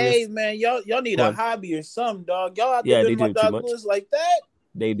just hilarious. Hey man, y'all need a hobby or something, dog. Y'all out Yeah, there they doing my doing too dog much. Lewis like that?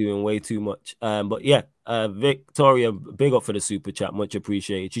 They doing way too much. But yeah, Victoria, big up for the super chat. Much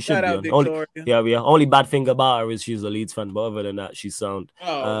appreciated. She should Shout be out on. Victoria. Only bad thing about her is she's a Leeds fan, but other than that, she's sound.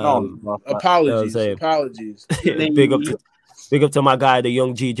 Apologies. saying. Apologies. Big up to my guy, the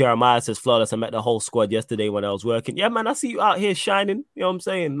young G Jeremiah says flawless. I met the whole squad yesterday when I was working. Yeah, man, I see you out here shining. You know what I'm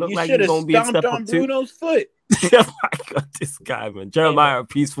saying? Look You like should you're have gonna be in stomped step on up too. Bruno's foot. Oh my god, this guy, man. Jeremiah, a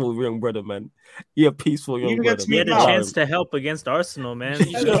peaceful young brother, man. He a peaceful young brother. He had a chance to help against Arsenal, man.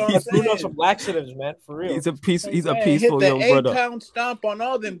 He's Bruno some laxatives, man, for real. He's a peaceful young hit the brother. 8-pound stomp on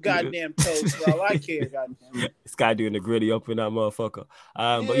all them goddamn toes for all I care. Goddamn. This guy doing the gritty up in that motherfucker.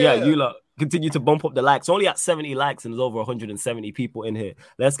 But yeah, you lot continue to bump up the likes. Only at 70 likes, and there's over 170 people in here.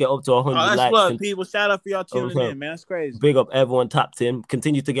 Let's get up to 100 that's likes. love, people. Shout out for y'all tuning in, man. That's crazy. Big up everyone tapped in.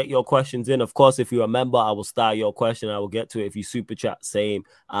 Continue to get your questions in. Of course, if you're a member, I will start your question. I will get to it. If you super chat, same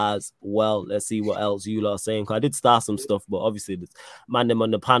as well. Let's see what else you lot are saying. I did start some stuff, but obviously this man them on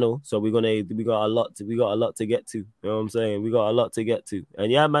the panel. So we got a lot to get to. You know what I'm saying? We got a lot to get to.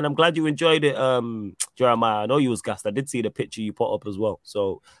 And yeah, man, I'm glad you enjoyed it. Jeremiah, I know you was gassed. I did see the picture you put up as well.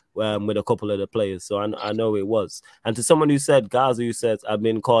 So with a couple of the players. So I know it was. And to someone who said, Gaza, who says, I've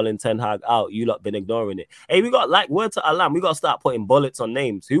been calling Ten Hag out, you lot been ignoring it. Hey, we got like word to Alam. We got to start putting bullets on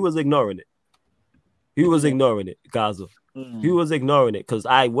names. Who was ignoring it? Who was ignoring it, Gaza? Who was ignoring it? Because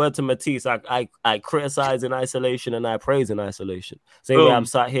word to Matisse, I criticize in isolation and I praise in isolation. Same way I'm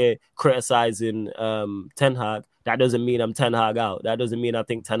sat here criticizing Ten Hag. That doesn't mean I'm Ten Hag out. That doesn't mean I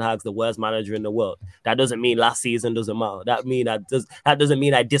think Ten Hag's the worst manager in the world. That doesn't mean last season doesn't matter. That doesn't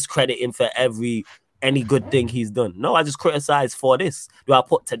mean I discredit him for any good thing he's done. No, I just criticize for this. Do I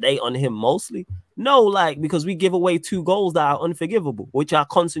put today on him mostly? No, because we give away 2 goals that are unforgivable, which are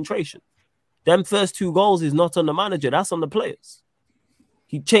concentration. Them first 2 goals is not on the manager. That's on the players.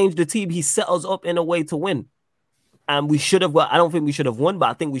 He changed the team. He set us up in a way to win. And we should have, I don't think we should have won, but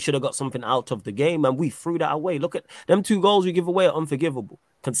I think we should have got something out of the game, and we threw that away. Look at them 2 goals we give away are unforgivable.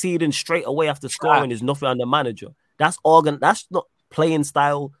 Conceding straight away after scoring is nothing on the manager. That's not playing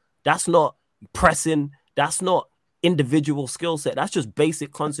style. That's not pressing. That's not individual skill set. That's just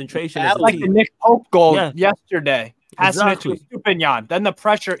basic concentration. That's like the Nick Pope goal yesterday. Exactly. Passing it to Stupinian. Then the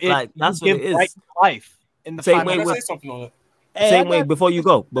pressure that's what it is. Right life in the same final. way. Same way before you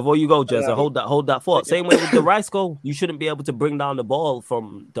go, Jezza, hold that thought. Same way with the Rice goal, you shouldn't be able to bring down the ball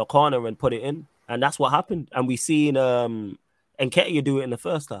from the corner and put it in, and that's what happened. And we seen Nketiah do it in the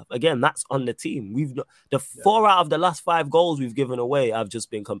first half. Again, that's on the team. 4 out of the last 5 goals we've given away have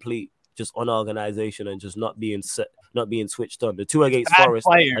just been complete, just unorganization and just not being switched on. The 2 against Forest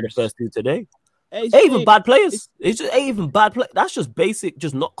and the first 2 today. Even bad players. It's just even bad play. That's just basic,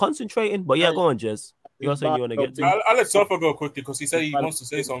 just not concentrating. But yeah, go on, Jez. You're saying you want to get to? I'll let Surfer go quickly because he said he wants to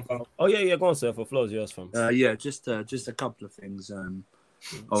say something. Oh yeah, go on, Surfer. Floor's yours, fam. Just a couple of things. I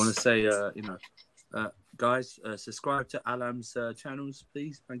want to say, guys, subscribe to Alam's channels,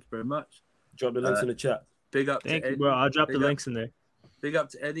 please. Thank you very much. Drop the links in the chat. Big up Thank to you, Eddie. bro. I'll drop the links in there. Big up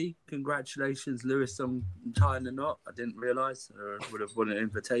to Eddie. Congratulations, Lewis, on tying the knot. I didn't realise. Would have won an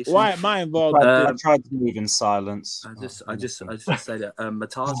invitation. Why am I involved? I tried to move in silence. I just say that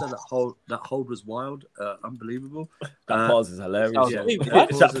Matata, that hold was wild, unbelievable. That pause is hilarious.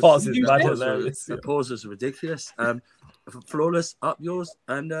 That pause is hilarious. The pause was ridiculous. Flawless, up yours,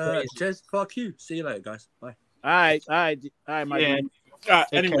 and Jez, fuck you. See you later, guys. Bye. All right, my man.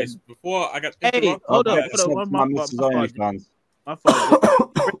 Anyways, before I got hold on. My fault.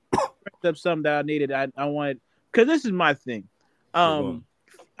 Up something that I needed. I wanted, because this is my thing. I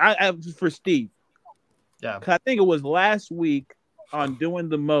for Steve. Yeah. I think it was last week on Doing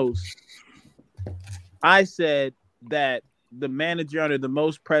the Most. I said that the manager under the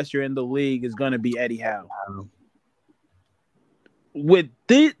most pressure in the league is going to be Eddie Howe. With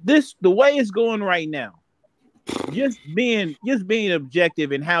this, the way it's going right now, just being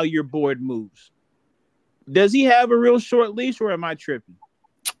objective in how your board moves. Does he have a real short leash, or am I tripping?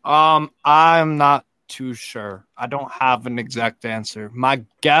 I'm not too sure. I don't have an exact answer. My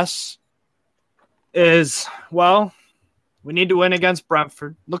guess is, we need to win against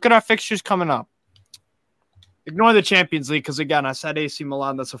Brentford. Look at our fixtures coming up. Ignore the Champions League because, again, I said AC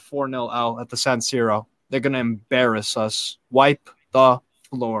Milan, that's a 4-0 L at the San Siro. They're going to embarrass us. Wipe the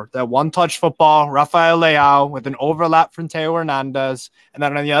floor. That one-touch football, Rafael Leao with an overlap from Teo Hernandez, and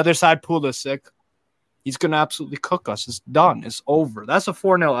then on the other side, Pulisic. He's going to absolutely cook us. It's done. It's over. That's a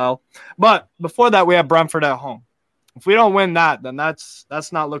 4-0 L. But before that, we have Brentford at home. If we don't win that, then that's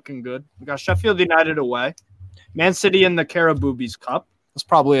not looking good. We got Sheffield United away. Man City in the Caraboobies Cup. That's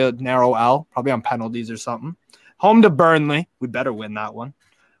probably a narrow L, probably on penalties or something. Home to Burnley. We better win that one.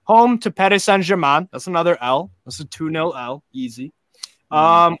 Home to Paris Saint-Germain. That's another L. That's a 2-0 L. Easy.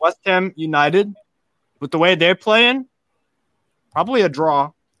 West Ham United. With the way they're playing, probably a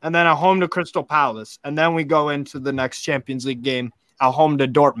draw. And then at home to Crystal Palace. And then we go into the next Champions League game at home to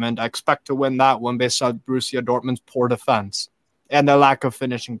Dortmund. I expect to win that one based on Borussia Dortmund's poor defense and their lack of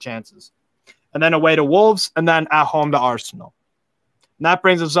finishing chances. And then away to Wolves, and then at home to Arsenal. And that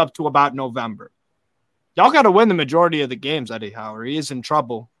brings us up to about November. Y'all got to win the majority of the games, Eddie Howe. He is in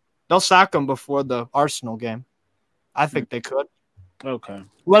trouble. They'll sack him before the Arsenal game. I think they could. Okay.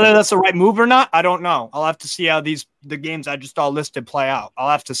 Whether that's the right move or not, I don't know. I'll have to see how the games I just all listed play out.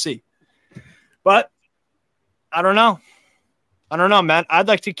 I'll have to see. But I don't know. Man. I'd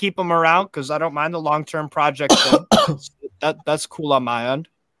like to keep him around because I don't mind the long-term project thing. That's cool on my end.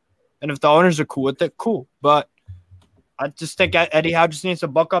 And if the owners are cool with it, cool. But I just think Eddie Howe just needs to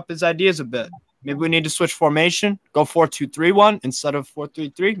buck up his ideas a bit. Maybe we need to switch formation, go 4-2-3-1 instead of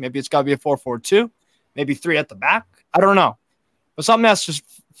 4-3-3. Maybe it's got to be a 4-4-2. Maybe 3 at the back. I don't know. But something has to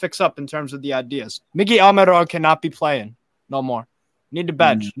fix up in terms of the ideas. Miggy Almiron cannot be playing no more. Need a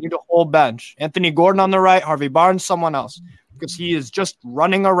bench. Need a whole bench. Anthony Gordon on the right, Harvey Barnes, someone else. Because he is just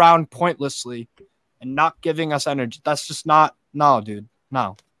running around pointlessly and not giving us energy. That's just not – no, dude.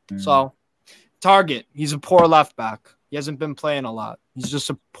 No. So, Target, he's a poor left back. He hasn't been playing a lot. He's just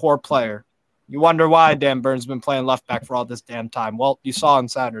a poor player. You wonder why Dan Burns been playing left back for all this damn time. Well, you saw on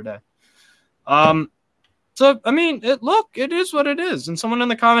Saturday. So, I mean, it is what it is. And someone in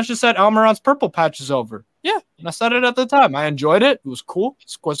the comments just said Almiron's purple patch is over. Yeah, and I said it at the time. I enjoyed it. It was cool.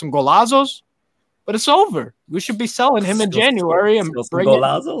 Scored some golazos, but it's over. We should be selling him in January and bring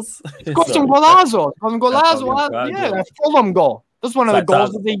golazos. Score some golazos. Yeah, that Fulham goal. That's one of the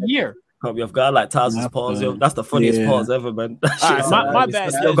goals of the year. Caught me off guard like Taz's pause. Yo. That's the funniest pause ever, man. My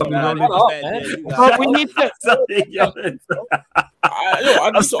bad. But we need to.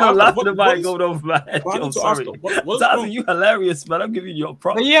 I'm still laughing about it going over my head. Yo, sorry. Taz, you hilarious, man. I'm giving you a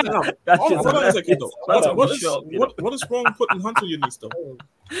prop. Yeah. What is wrong putting Hunt on your knees, though?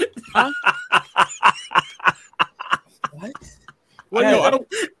 What? Well, yo, I don't.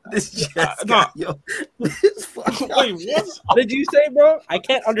 This Wait, what? What did you say, bro? I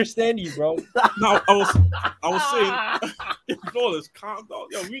can't understand you, bro. No, I was saying, Flawless, calm down.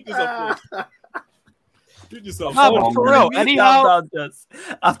 Yo, read this up. Read yourself. For real. Anyhow,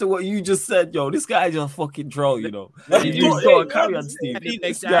 after what you just said, yo, this guy just fucking troll, you know. Carry on, Steve.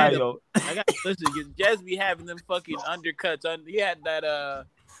 This guy, yo. Listen, Jazz be having them fucking undercuts. He had that.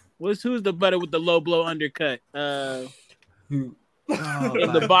 Who's the butter with the low blow undercut? Who?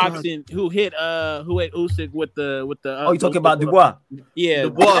 In the boxing, who hit Usyk with the you talking about Dubois? Yeah,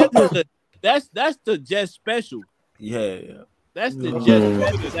 Dubois. That's the Jess special. Yeah. That's the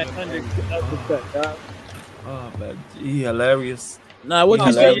Jess that undercut. Oh man, he hilarious. Nah, what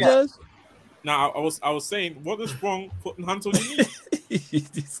you say, Jess? Nah, I was saying, what is wrong putting Hunt on your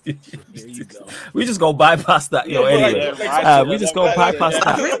knees? There you go. We just go bypass that, yo. Anyway, we just go bypass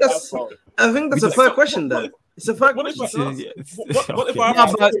that. I think that's a fair question, though. It's a fair question. What if I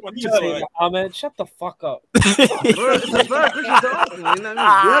Ahmed, shut the fuck up. It's a fair question to ask. You know what I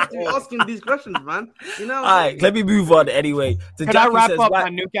mean? You have to be asking these questions, man. You know. All right, let me move on anyway. Can I wrap up my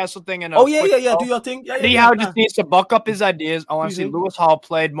Newcastle thing? Oh yeah. Do your thing. Anyhow, just needs to buck up his ideas. I want to see Lewis Hall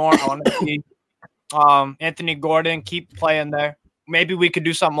played more. I want to see Anthony Gordon keep playing there. Maybe we could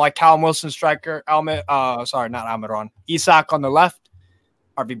do something like Callum Wilson striker, Isak on the left.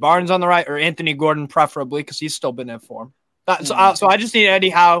 RB Barnes on the right, or Anthony Gordon preferably, because he's still been in form. So I just need Eddie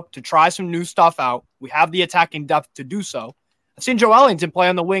Howe to try some new stuff out. We have the attacking depth to do so. I've seen Joe Ellington play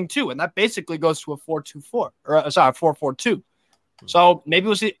on the wing too, and that basically goes to a 4-2-4, or 4-4-2. So maybe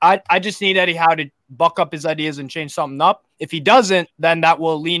we'll see. I just need Eddie Howe to buck up his ideas and change something up. If he doesn't, then that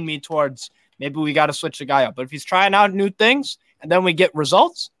will lean me towards maybe we got to switch the guy up. But if he's trying out new things and then we get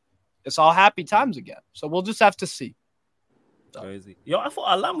results, it's all happy times again. So we'll just have to see. Crazy. Yo, I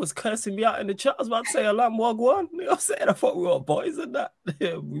thought Alam was cursing me out in the chat. I was about to say Alam Wagwan. You know what I'm saying? I thought we were boys and that.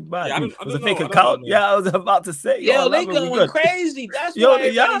 Yeah, we bad. Yeah, was a fake account. Yeah, I was about to say. Yo, they going crazy. That's why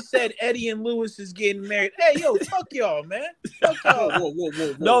everybody said Eddie and Lewis is getting married. Hey, yo, fuck y'all, man. Fuck y'all.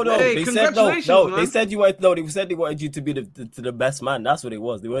 No. Hey, they said no. Man. They said you were They said they wanted you to be the best man. That's what it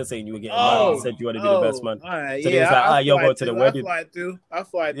was. They weren't saying you were getting married. They said you wanted to be the best man. All right. So they was like, you're going to the wedding. I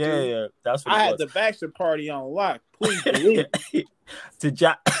fly through. Yeah. That's what I it had was. the bachelor party on lock. Please believe. To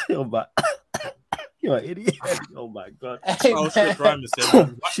Jack, oh my, you're an idiot. Oh my god. Hey,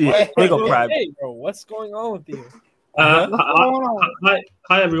 shit. Big up Prime. Hey, bro, what's going on with you? Hi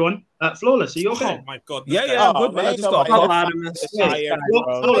everyone. Flawless, are you okay? Oh my god. Yeah, I'm good, man. I just got a cough.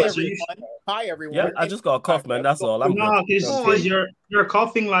 Hi everyone. Yeah, I just got a cough, man. That's all. No, because you're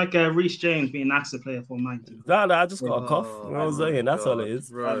coughing like Reece James being asked to play a full 90. No, I just got a cough. You know what I'm saying? That's all it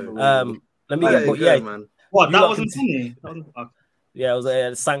is. Right. Let me get, man. What? That wasn't funny. Yeah,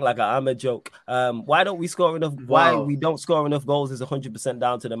 it sang like an Ahmed joke. Why don't we score enough? Why we don't score enough goals is 100%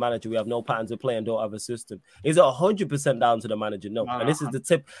 down to the manager. We have no patterns of play and don't have a system. Is it 100% down to the manager? No. And this is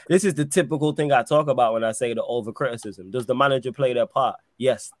the typical thing I talk about when I say the over criticism. Does the manager play their part?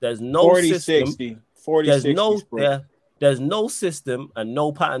 Yes. There's no 40-60. 40-60. There's no system and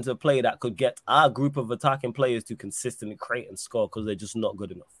no patterns of play that could get our group of attacking players to consistently create and score because they're just not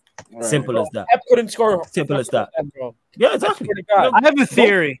good enough. Right. Simple as that. Pep couldn't score. Simple as that. Yeah, exactly. I have a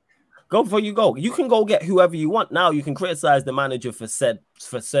theory. Go before you go. You can go get whoever you want. Now you can criticize the manager for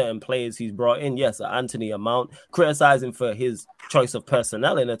certain players he's brought in. Yes, Anthony Mount. Criticize him for his choice of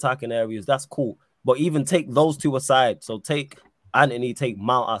personnel in attacking areas. That's cool. But even take those two aside. So take Anthony, take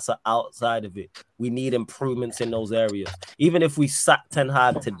Mount outside of it. We need improvements in those areas. Even if we sack Ten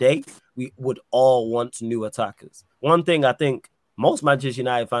Hag today, we would all want new attackers. One thing I think most Manchester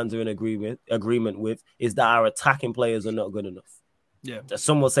United fans are in agreement with is that our attacking players are not good enough. Yeah.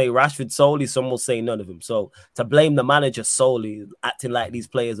 Some will say Rashford solely, some will say none of them. So to blame the manager solely, acting like these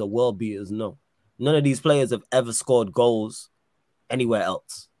players are world beaters, no. None of these players have ever scored goals anywhere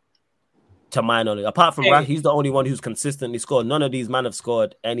else. To my knowledge. Apart from Rashford, he's the only one who's consistently scored. None of these men have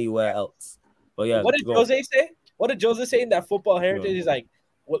scored anywhere else. But yeah. What did Jose say? What did Jose say in that football heritage? He's like,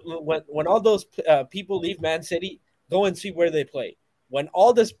 when all those people leave Man City, go and see where they play. When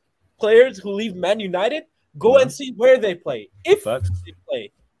all these players who leave Man United, go and see where they play. If they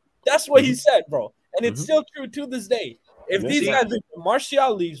play. That's what he said, bro. And it's still true to this day. If these guys,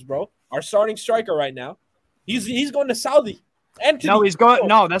 Martial leaves, bro, our starting striker right now, he's going to Saudi. No, he's going.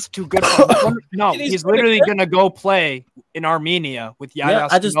 No, that's too good for him. No, he's literally gonna go play in Armenia with Yaya. Yeah,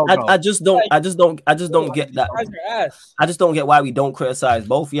 I just don't get that. I just don't get why we don't criticize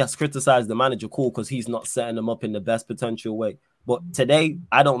both. Yes, criticize the manager, cool, because he's not setting them up in the best potential way. But today,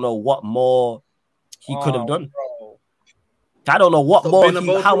 I don't know what more he could have done. Bro. I don't know what more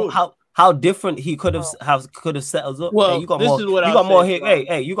how different he could have set us up. Well, hey, you got this more. is what you I'll got more say, here.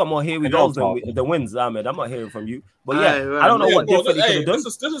 Hey, you got more here we go than wins, Ahmed. I'm not hearing from you. But yeah, I don't know what different he could have done.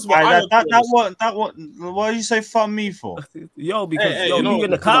 This is what that what do you say fuck me for? Yo, because you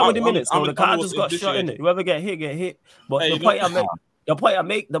in the car with the minutes. So the car just got shot in it. Whoever get hit. But the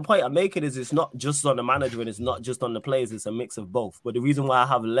point I'm making is it's not just on the manager and it's not just on the players. It's a mix of both. But the reason why I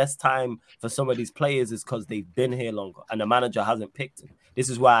have less time for some of these players is because they've been here longer and the manager hasn't picked them. This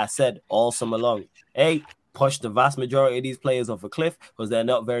is why I said all summer long, hey, push the vast majority of these players off a cliff because they're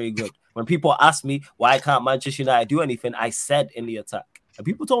not very good. When people ask me why can't Manchester United do anything, I said in the attack. And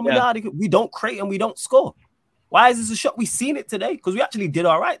people told me, nah, we don't create and we don't score. Why is this a shot? We seen it today because we actually did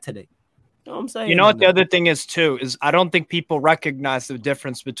all right today. You know what I'm saying? You know what the other thing is too, is I don't think people recognize the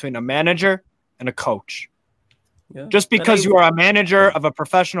difference between a manager and a coach. Yeah. Just because you are a manager of a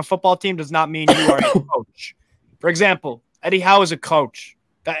professional football team does not mean you are a coach. For example, Eddie Howe is a coach.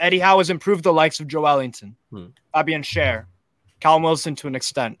 Eddie Howe has improved the likes of Joe Ellington, Fabian Schär, Callum Wilson to an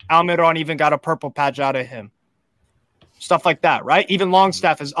extent. Almiron even got a purple patch out of him. Stuff like that, right? Even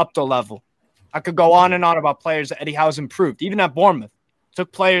Longstaff is up the level. I could go on and on about players that Eddie Howe has improved. Even at Bournemouth,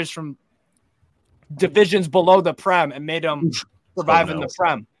 took players from divisions below the Prem and made them survive in the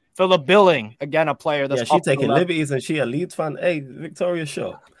Prem. Philip Billing, again, a player that's she's taking liberties and she a Leeds fan. Hey, Victoria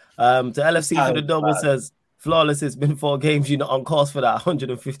Shaw. To LFC for the double says, flawless, it's been 4 games. You're not on course for that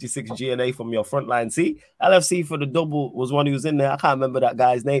 156 GNA from your front line. See, LFC for the double was one who was in there. I can't remember that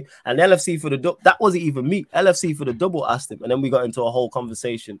guy's name. And LFC for the double, that wasn't even me. LFC for the double asked him. And then we got into a whole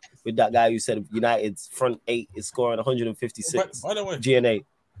conversation with that guy who said United's front 8 is scoring 156 by the way, GNA.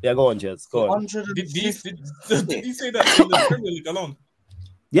 Yeah, go on, Jez. Go on. Did he say that in the Premier League alone?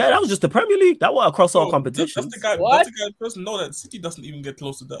 Yeah, that was just the Premier League. That was across all competitions. That's the guy person know that City doesn't even get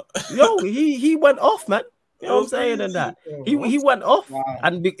close to that. Yo, he went off, man. You know what I'm saying? And that he went off,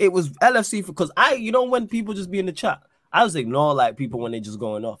 and it was LFC because when people just be in the chat, I was ignore like people when they just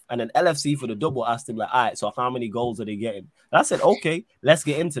going off, and then LFC for the double asked him like, all right, so how many goals are they getting? And I said, okay, let's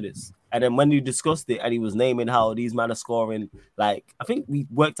get into this. And then when we discussed it, and he was naming how these men are scoring, like I think we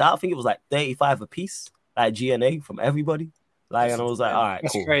worked out, I think it was like 35 apiece, like GNA from everybody. Like, and I was like, all right,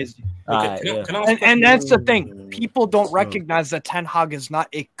 that's cool. Crazy. All right, and that's the thing. People don't recognize that Ten Hag is not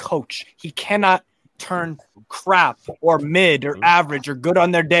a coach. He cannot turn crap or mid or average or good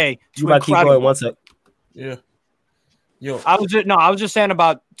on their day to might keep going one sec. Yeah. Yo. I was just saying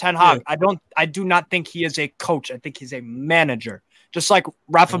about Ten Hag. Yeah. I do not think he is a coach. I think he's a manager. Just like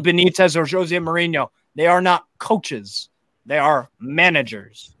Rafa Benitez or Jose Mourinho. They are not coaches. They are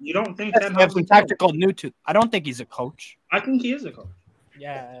managers. You don't think Ten Hag's a tactical new to? I don't think he's a coach. I think he is a coach.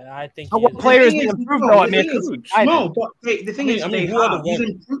 Yeah, I think. So what players he improved though? No, but the thing is,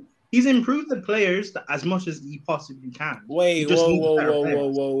 he's improved the players as much as he possibly can. Wait, whoa.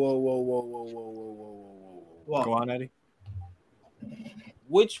 Go on, Eddie.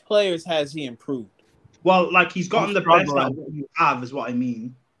 Which players has he improved? Well, like he's gotten the best out of what you have, is what I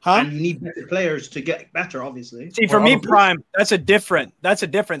mean. Huh? And you need better players to get better, obviously. See, for me, Prime, that's a different.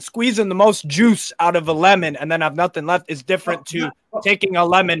 Squeezing the most juice out of a lemon and then have nothing left is different taking a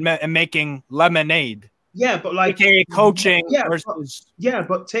lemon and making lemonade. Yeah, but like coaching versus.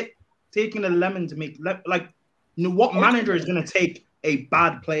 Taking a lemon to make what manager is going to take a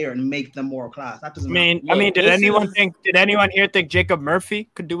bad player and make them world class? That doesn't. Did anyone here think Jacob Murphy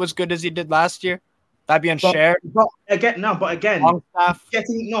could do as good as he did last year? Fabian Schär. But again,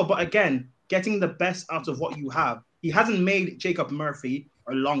 getting the best out of what you have. He hasn't made Jacob Murphy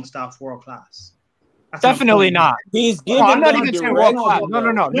or Longstaff world class. Definitely not. He's giving. I'm not even saying world class.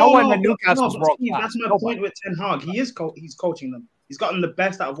 No one in Newcastle's world class. That's my point with Ten Hag. He's coaching them. He's gotten the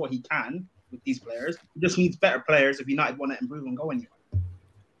best out of what he can with these players. He just needs better players if United want to improve and go anywhere.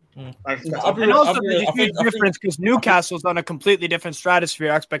 And also there's a huge difference because Newcastle's on a completely different stratosphere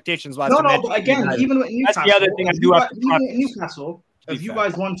expectations. But again, even with Newcastle, that's the other thing I do have to Newcastle, if you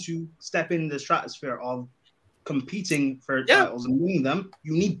guys want to step in the stratosphere of competing for titles and winning them,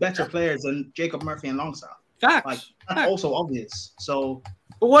 you need better players than Jacob Murphy and Longstaff. Facts. Like that's also obvious. So,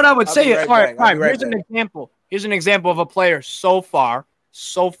 but what I would I'll say be is, right all right, back. I'll be right here's an back. example. Here's an example of a player so far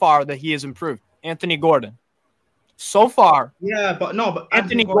that he has improved. Anthony Gordon. So far, yeah, but no, but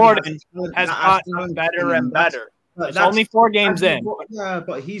Anthony Gordon has gotten better and better. It's only 4 games in. Yeah,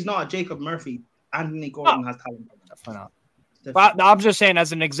 but he's not Jacob Murphy. Anthony Gordon has talent. Definitely not. But I'm just saying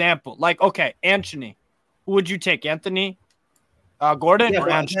as an example. Like, okay, Anthony. Who would you take, Anthony Gordon Yeah, or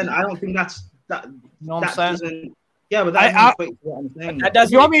but Anthony? then I don't think that's that. You know what I'm saying? Yeah, but that doesn't equate to what I'm saying.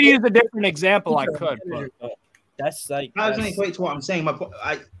 If you want me to use a different example, I could. But. That's like that doesn't equate to what I'm saying.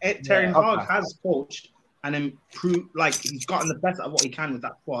 Terry Hogg has coached and improved. Like he's gotten the best out of what he can with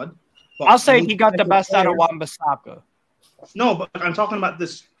that quad. But I'll say he got the best out of Wan-Bissaka. No, but I'm talking about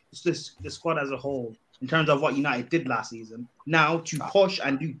this squad as a whole in terms of what United did last season. Now to push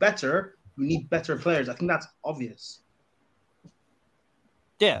and do better, you need better players. I think that's obvious.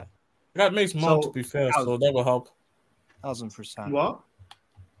 Yeah, that makes Mount, to be fair, so that will help. 1000%. What?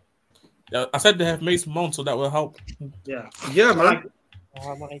 Yeah, I said they have Mason Mount, so that will help. Yeah, man.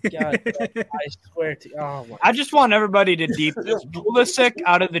 Oh my god! I swear to I just want everybody to deep this. Pulisic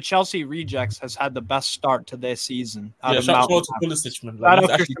out of the Chelsea rejects has had the best start to their season. Shout out to Pulisic, man.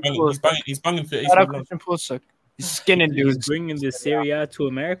 Like, he's banging for AC Milan. Pulisic. He's skinning dudes. He's bringing the Serie A to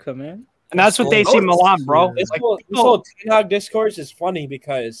America, man. And that's what AC Milan, bro. This whole Ten Hag discourse is funny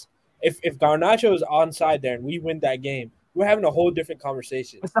because if Garnacho is onside there and we win that game, we're having a whole different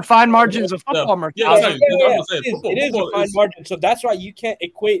conversation. It's the fine margins of football, Mercado. It is a fine margin. So that's why you can't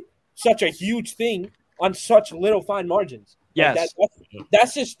equate such a huge thing on such little fine margins. Yes. Like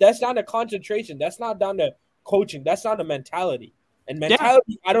that's not a concentration. That's not down to coaching. That's not a mentality. And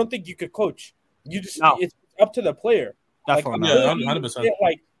mentality, I don't think you could coach. It's up to the player. Definitely. Like, 100%.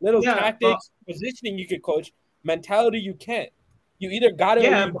 Like little tactics, positioning you could coach. Mentality you can't. You either got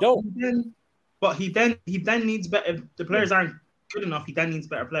it or you don't. But he then needs better. If the players aren't good enough, he then needs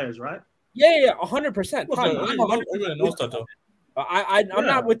better players, right? Yeah, 100%. Everyone knows that, though. I'm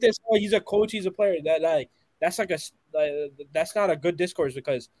not with this. Oh, he's a coach. He's a player. That's that's not a good discourse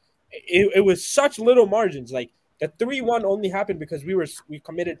because it was such little margins. Like the 3-1 only happened because we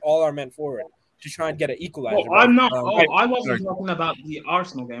committed all our men forward to try and get an equalizer. Oh, I'm not. I wasn't talking about the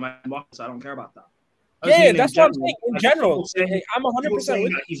Arsenal game. I don't care about that. Yeah, that's what I'm saying. In general, I'm 100% saying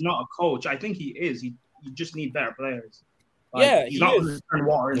with that he's not a coach. I think he is. You just need better players. He's not is.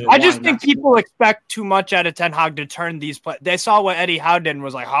 I just think people expect too much out of Ten Hag to turn these players. They saw what Eddie Howe did and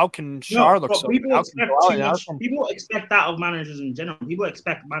was like, how can Charlotte look so good? People expect that of managers in general. People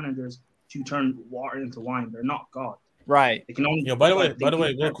expect managers to turn water into wine. They're not God. Right. They can only by the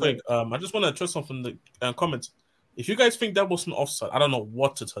way, real quick, I just want to address something in the comments. If you guys think that wasn't offside, I don't know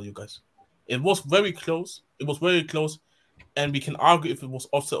what to tell you guys. It was very close. And we can argue if it was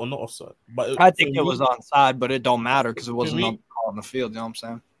offside or not offside. But I think it was onside, but it don't matter because it wasn't on the field. You know what I'm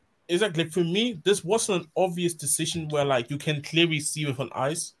saying? Exactly. For me, this wasn't an obvious decision where like you can clearly see with an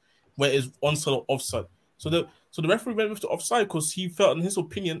eyes where it's onside or offside. So the referee went with the offside because he felt, in his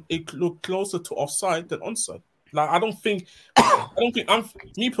opinion, it looked closer to offside than onside. Like I don't think Anthony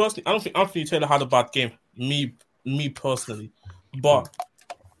Taylor had a bad game. Me personally, but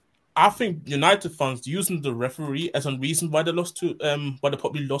I think United fans using the referee as a reason why they lost to why they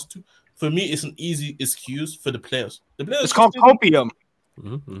probably lost to, for me, is an easy excuse for the players. The players it's called copium.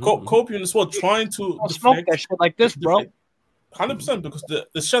 Copium is what trying to smoke that shit like this, bro. 100%, because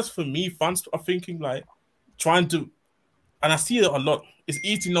the shots for me, fans are thinking like trying to, and I see it a lot. It's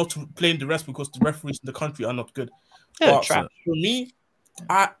easy not to blame the rest because the referees in the country are not good. Yeah, but for me,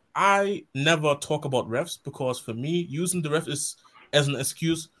 I never talk about refs because for me, using the ref is as an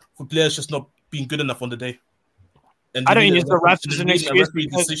excuse for players just not being good enough on the day. And I don't use the refs as an excuse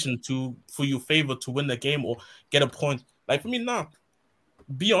because decision for your favor to win the game or get a point. Like for me,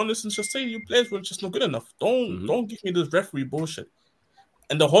 be honest and just say your players were just not good enough. Don't give me this referee bullshit.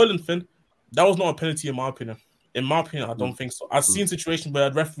 And the Haaland thing, that was not a penalty in my opinion. In my opinion, I don't think so. I've seen situations where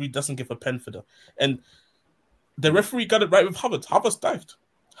a referee doesn't give a pen for that. And the referee got it right with Havertz.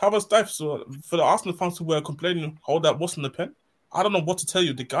 Havertz dived. So for the Arsenal fans who were complaining how that wasn't a pen, I don't know what to tell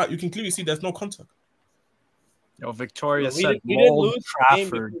you. The guy, you can clearly see there's no contact. Yo, Victoria said we didn't lose the game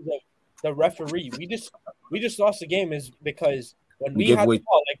because of the referee. We just lost the game is because when we had the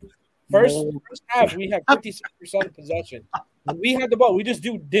ball, like first half, we had 56% possession. When we had the ball, we just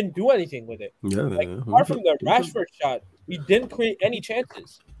didn't do anything with it. Yeah, like apart from the Rashford shot, we didn't create any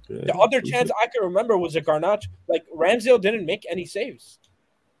chances. Yeah. The other chance I can remember was a Garnacho. Like Ramsdale didn't make any saves.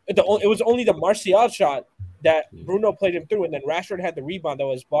 It was only the Martial shot that Bruno played him through, and then Rashford had the rebound that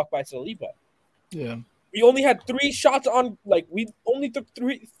was blocked by Saliba. Yeah. We only had 3 shots on. Like we only took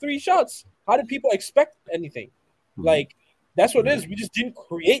three shots. How did people expect anything? Like that's what it is. We just didn't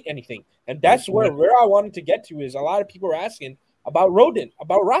create anything, and that's where I wanted to get to is a lot of people are asking about Rodin,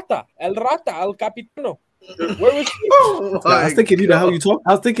 about Rata, El Capitano. Where was he? I was thinking, I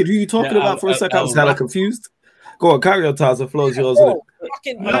was thinking who you talking about for a second. I was kind of confused. Go on, carry on, Taz. The floor is yours.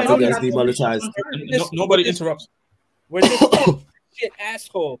 Demonetized. Nobody interrupts. Where this shit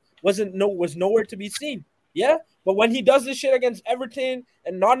asshole was nowhere to be seen. Yeah, but when he does this shit against Everton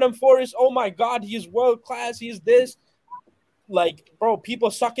and Nottingham Forest, oh my God, he's world class. He's this, like, bro.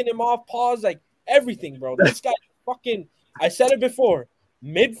 People sucking him off, pause, like everything, bro. This guy fucking. I said it before.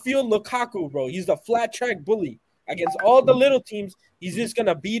 Midfield Lukaku, bro. He's the flat track bully against all the little teams. He's just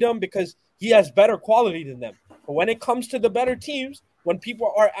gonna beat them because he has better quality than them. But when it comes to the better teams, when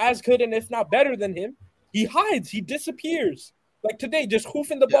people are as good and if not better than him, he hides. He disappears. Like today, just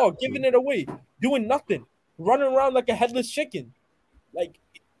hoofing the ball, giving it away, doing nothing, running around like a headless chicken. Like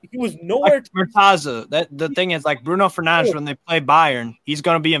he was nowhere. Like Murtaza. The thing is, like Bruno Fernandes, when they play Bayern, he's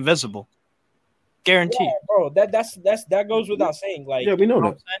gonna be invisible. Guaranteed, bro. That goes without saying. Like, we know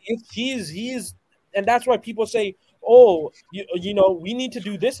that. He's, and that's why people say, "Oh, you know, we need to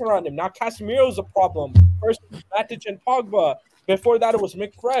do this around him." Now Casemiro's a problem. First, Matic and Pogba. Before that, it was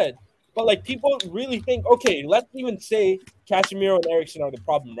McFred. But like, people really think, okay, let's even say Casemiro and Eriksen are the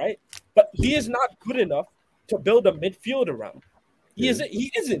problem, right? But he is not good enough to build a midfield around. He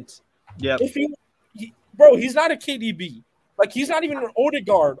isn't. Yeah. Bro, he's not a KDB. Like, he's not even an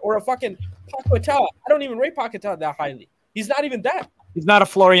Odegaard or a fucking Paquetá. I don't even rate Paquetá that highly. He's not even that. He's not a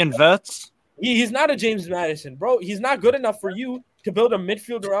Florian Wirtz. He's not a James Maddison, bro. He's not good enough for you to build a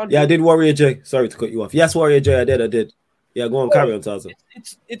midfield around him. Yeah, I did, Warrior J. Sorry to cut you off. Yes, Warrior J, I did. Yeah, go on, carry on, Taza.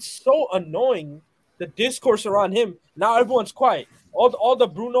 It's so annoying, the discourse around him. Now everyone's quiet. All the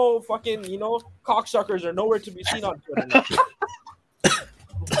Bruno fucking, cocksuckers are nowhere to be seen on Twitter now.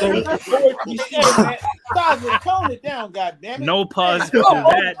 Tone it down, goddammit. No pause for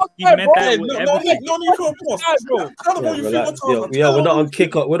that. He meant that with everything. No need for a pause. We're not on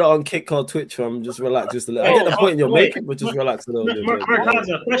kick. We're not on kick on Twitch. Fam. Just relax, just a little. I get the point you're making, but just relax a little bit. Mark has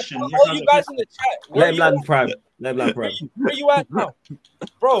a question. All you guys in the chat. Let him land prime. Where you at now,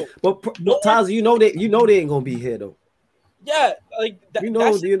 bro? But Taz, you know they ain't gonna be here though. Yeah, like that, you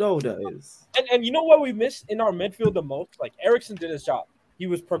know that is. And you know what we missed in our midfield the most? Like Eriksen did his job. He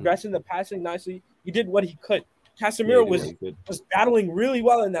was progressing the passing nicely. He did what he could. Casemiro was battling really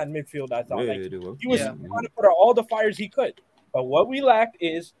well in that midfield, I thought. He was trying to put out all the fires he could. But what we lacked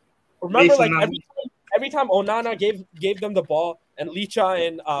is, remember, like every time Onana gave them the ball and Licha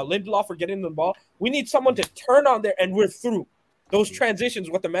and Lindelof were getting the ball, we need someone to turn on there and we're through. Those transitions,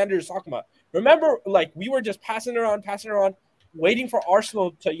 what the manager is talking about. Remember, like we were just passing around, waiting for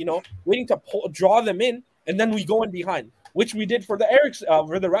Arsenal to, waiting to draw them in, and then we go in behind, which we did for the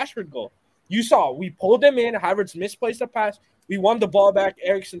Rashford goal. You saw we pulled them in. Havertz misplaced a pass. We won the ball back.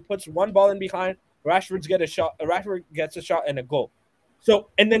 Eriksen puts one ball in behind. Rashford gets a shot and a goal. So,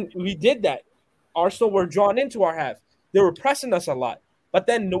 and then we did that. Arsenal were drawn into our half. They were pressing us a lot, but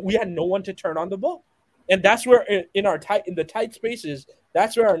then we had no one to turn on the ball. And that's where in the tight spaces,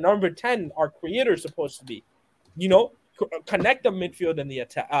 that's where our number 10, our creator, is supposed to be. Connect the midfield and the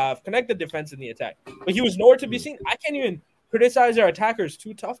attack, connect the defense and the attack. But he was nowhere to be seen. I can't even criticize our attackers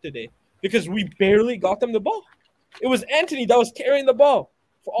too tough today because we barely got them the ball. It was Anthony that was carrying the ball.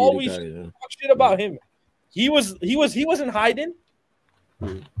 For all we talk shit about him, he wasn't hiding.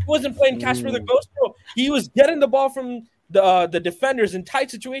 He wasn't playing Casper the Ghost, bro. He was getting the ball from the defenders in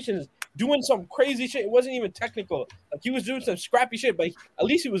tight situations, doing some crazy shit. It wasn't even technical. Like he was doing some scrappy shit, but at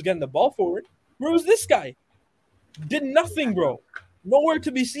least he was getting the ball forward. Where was this guy? Did nothing, bro. Nowhere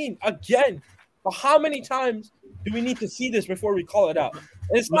to be seen again. But how many times do we need to see this before we call it out?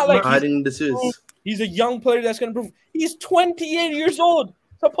 And it's not like he's a young player that's going to prove. He's 28 years old,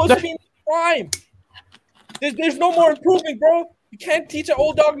 supposed to be in prime. There's no more improving, bro. You can't teach an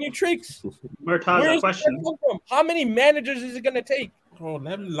old dog new tricks. Murtaza, question. How many managers is it going to take? Bro,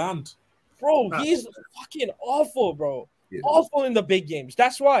 let him land. Bro, he's fucking awful, bro. Yeah. Awful in the big games.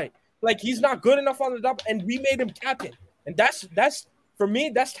 That's why. Like, he's not good enough on the top, and we made him captain. And that's for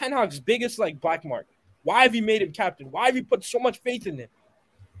me, that's Ten Hag's biggest, black mark. Why have you made him captain? Why have you put so much faith in him?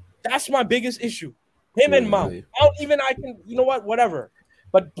 That's my biggest issue. Him and Mount. I can, you know what, whatever.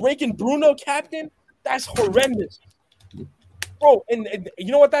 But breaking Bruno captain, that's horrendous. Bro, and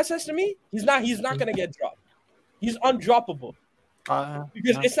you know what that says to me? He's not going to get dropped. He's undroppable.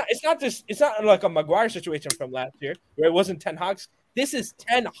 Because it's not like a Maguire situation from last year where it wasn't Ten Hag's. This is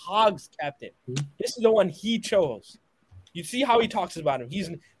Ten Hag's captain. This is the one he chose. You see how he talks about him.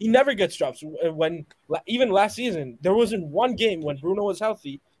 He never gets dropped. When even last season, there wasn't one game when Bruno was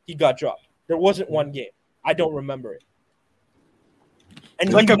healthy, he got dropped. There wasn't one game. I don't remember it. And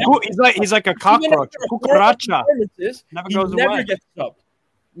he's like a cockroach. Cucaracha. Never goes never away. gets dropped.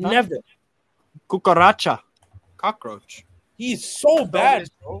 Huh? Never. Cucaracha. Cockroach. He's so bad,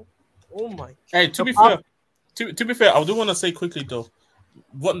 bro. Oh my. Hey, to be fair, I do want to say quickly though.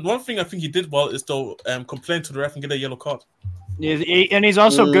 One thing I think he did well is though complain to the ref and get a yellow card. And he's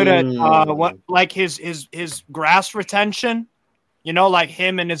also good at his grass retention. You know, like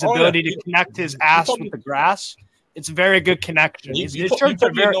him and his ability to connect his ass with the grass. It's a very good connection. He probably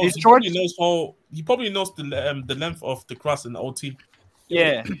knows the length of the grass in the OT.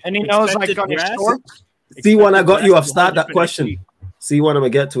 Yeah, and he knows like on his shorts. See, when I got you, I've started that question. See, when I'm gonna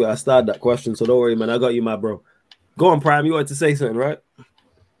get to it, I started that question. So don't worry, man. I got you, my bro. Go on, Prime. You wanted to say something, right?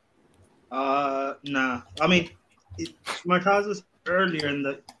 Nah. I mean, Martaz was earlier in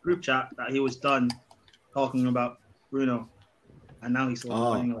the group chat that he was done talking about Bruno, and now he's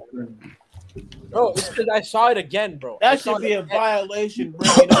talking about Bruno. Bro, it's because I saw it again, bro. That should be a violation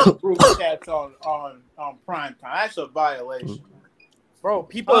bringing up group chats on prime time. That's a violation. Bro,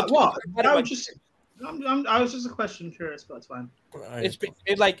 people what? I was just a question, curious, but it's fine. It's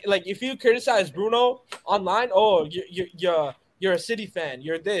like if you criticize Bruno online, you're a City fan,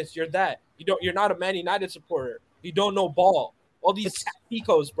 you're this, you're that. You're not a Man United supporter. You don't know ball. All these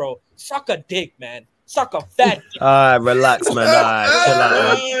picos, bro. Suck a dick, man. Suck a fat dick. All right, relax, man. All right, chill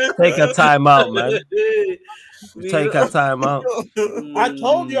out, man. Take a time out, man. Take a time out. I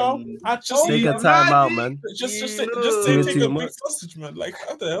told y'all. Take a time out, man. Just take a big sausage, man. Like,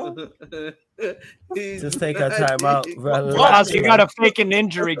 how the hell? Just take a time out. Relax, you got to fake an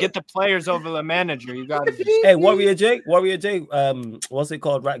injury. Get the players over the manager. You got to. Hey, Warrior J. What's it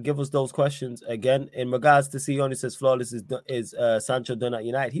called? Right, give us those questions again. In regards to Sione says flawless is Sancho done at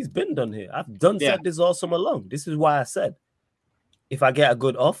United. He's been done here. I've said this all summer long. This is why I said if I get a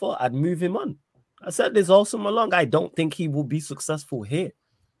good offer, I'd move him on. I said this all summer long. I don't think he will be successful here.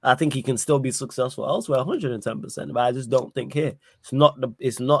 I think he can still be successful elsewhere, 110%. But I just don't think here.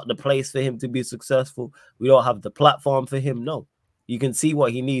 It's not the place for him to be successful. We don't have the platform for him. No, you can see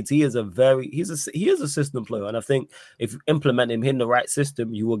what he needs. He is a system player, and I think if you implement him in the right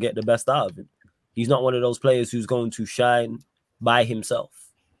system, you will get the best out of him. He's not one of those players who's going to shine by himself.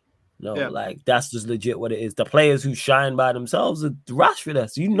 No, like that's just legit what it is. The players who shine by themselves are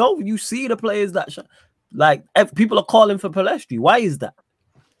Rashford. You see the players that shine. Like people are calling for Palestri. Why is that?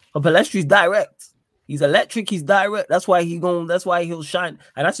 But Palestri's direct. He's electric. He's direct. That's why he'll shine.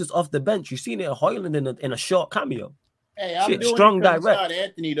 And that's just off the bench. You've seen it in Hoyland in a short cameo. Hey, I'm doing strong direct. direct. He's not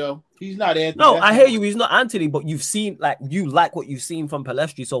Anthony though. He's not Anthony. No, I hear you. He's not Anthony, but you've seen you like what you've seen from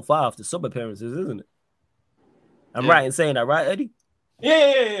Palestri so far after sub appearances, isn't it? I'm right in saying that, right, Eddie?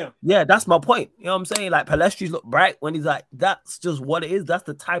 Yeah, that's my point. You know what I'm saying? Like Palestri's look bright when he's like, that's just what it is. That's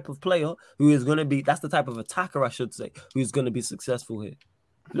the type of player who is going to be, that's the type of attacker, I should say, who's going to be successful here.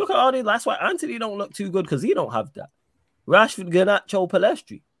 Look at all this. That's why Anthony don't look too good because he don't have that. Rashford, Garnacho,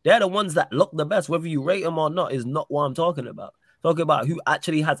 Palestri. They're the ones that look the best. Whether you rate them or not is not what I'm talking about. Talking about who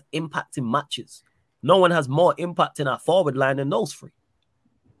actually has impact in matches. No one has more impact in our forward line than those three.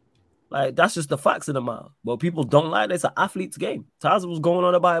 Like, that's just the facts of the matter. But people don't like it. It's an athlete's game. Taza was going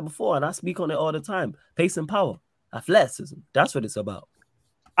on about it before, and I speak on it all the time. Pace and power. Athleticism. That's what it's about.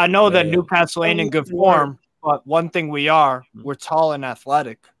 I know that Newcastle ain't in good form, but one thing we're tall and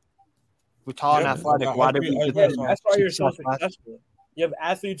athletic. We're tall and athletic. Why did we do that? That's why you're so successful. You have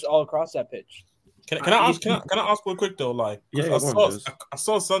athletes all across that pitch. Can I ask real quick though? Like, I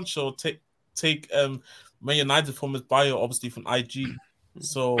saw Sancho take Man United from his bio, obviously from IG.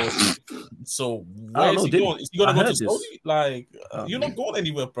 So where is he going? Is he going to go to Saudi? Like, you're not going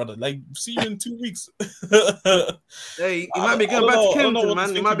anywhere, brother. Like, see you in 2 weeks. Hey, he might be going back to Kempton,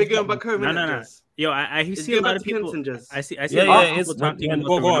 man. He might be going back home. No. Yo, I see a lot of people. I see a yeah, lot of people talking about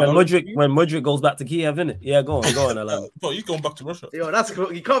when Mudryk goes back to Kiev, innit? Yeah, go on, Alan. Bro, he's going back to Russia. Yo, that's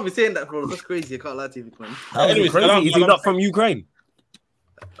cool. You can't be saying that, bro. That's crazy. I can't lie to you, man. Anyways, crazy. Is he not from Ukraine?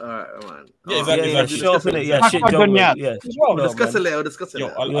 All right, man. Yeah, exactly. Yeah, sure, shit, John. Yeah. We'll discuss it later.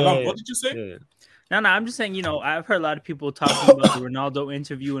 What did you say? No, I'm just saying, I've heard a lot of people talking about the Ronaldo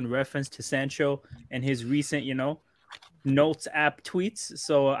interview in reference to Sancho and his recent, Notes app tweets.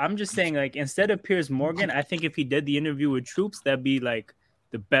 So I'm just saying, like, instead of Piers Morgan, I think if he did the interview with Troops, that'd be like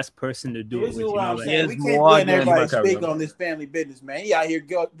the best person to do it with. We can't let everybody speak on this family business, man. He out here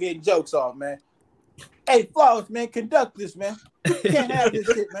getting jokes off, man. Hey, Flawless, man, conduct this, man. You can't have this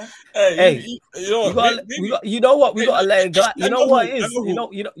shit, man. Hey, you know what? We gotta let it go. You know what it is?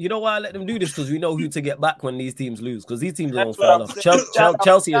 You know why I let them do this? Because we know who to get back when these teams lose. Because these teams are gonna fall off.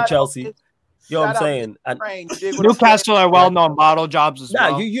 Chelsea and Chelsea. You know what I'm saying? And Newcastle are well-known bottle jobs as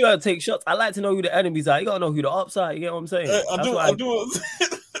well. You gotta take shots. I like to know who the enemies are. You gotta know who the upside. You know what I'm saying?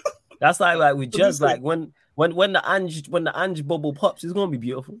 That's like we just like when the Ange bubble pops, it's gonna be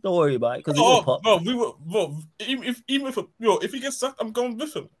beautiful. Don't worry about it because it will pop. If he gets sacked, I'm going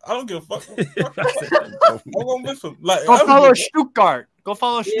with him. I don't give a fuck. I'm going with him. Like, go follow Stuttgart. Go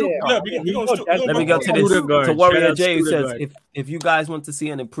follow Stuttgart. Let me go to this. To Warrior J, who says, if you guys want to see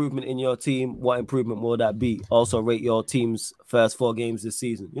an improvement in your team, what improvement will that be? Also, rate your team's first 4 games this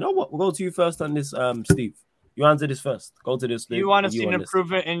season. You know what? We'll go to you first on this, Steve. You answer this first. Go to this. You want to see an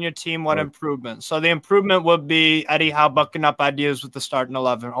improvement in your team? What improvement? So the improvement would be Eddie Howe bucking up ideas with the starting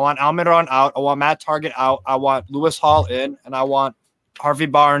 11. I want Almiron out. I want Matt Target out. I want Lewis Hall in. And I want Harvey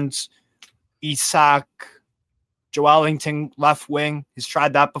Barnes, Isak, Joelinton left wing. He's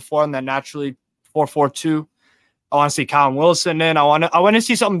tried that before, and then naturally 4-4-2. I want to see Colin Wilson in. I want to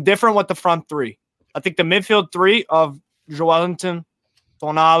see something different with the front 3. I think the midfield 3 of Joelinton,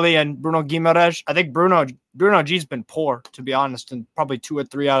 Tonali, and Bruno Guimaraes. I think Bruno G's been poor, to be honest, in probably 2 or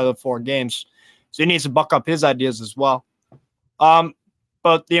 3 out of the 4 games. So he needs to buck up his ideas as well.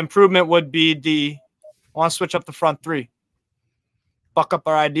 But the improvement would be I want to switch up the front 3. Buck up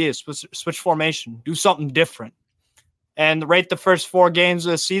our ideas, switch formation, do something different. And rate the first 4 games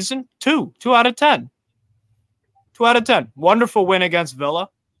of the season, 2 out of 10. 2 out of 10. Wonderful win against Villa.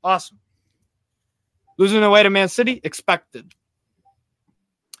 Awesome. Losing away to Man City, expected.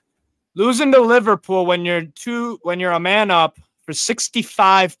 Losing to Liverpool when you're a man up for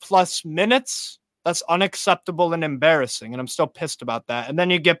 65 plus minutes, that's unacceptable and embarrassing. And I'm still pissed about that. And then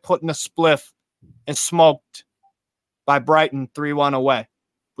you get put in a spliff and smoked by Brighton 3-1 away,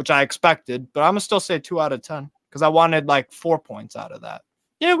 which I expected, but I'm going to still say 2 out of 10 because I wanted like 4 points out of that.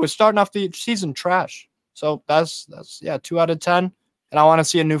 Yeah, we're starting off the season trash. So that's 2 out of 10. And I want to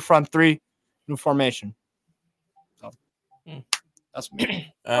see a new front 3, new formation. So that's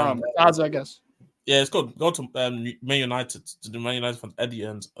me. Odds, I guess. Yeah, it's good. Go to Man United, to the Man United from Eddie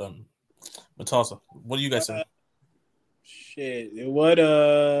and Matasa. What do you guys say? Shit,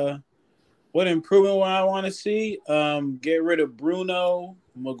 what improvement would I want to see? Get rid of Bruno,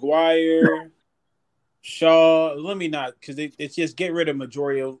 Maguire, Shaw. Let me not, because it's just get rid of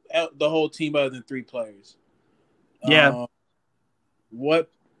majority of the whole team other than 3 players. Yeah. What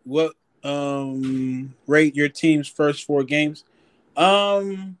rate your team's first 4 games?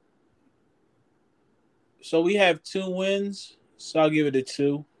 So we have 2 wins, so I'll give it a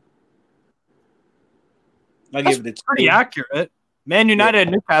 2. That's pretty accurate. Man United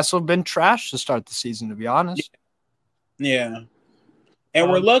and Newcastle have been trash to start the season, to be honest. Yeah.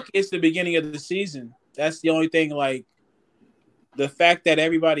 And we're lucky it's the beginning of the season. That's the only thing. Like, the fact that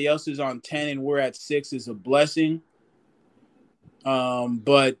everybody else is on 10 and we're at 6 is a blessing.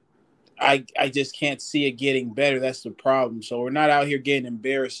 But I just can't see it getting better. That's the problem. So we're not out here getting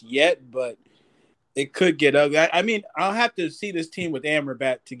embarrassed yet, but it could get ugly. I mean, I'll have to see this team with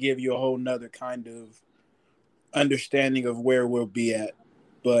Amrabat to give you a whole nother kind of understanding of where we'll be at.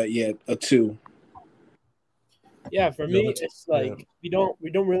 But yeah, a 2. Yeah, for me, it's like we don't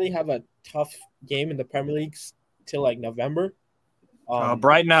really have a tough game in the Premier League till like November.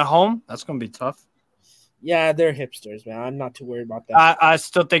 Brighton at home, that's gonna be tough. Yeah, they're hipsters, man. I'm not too worried about that. I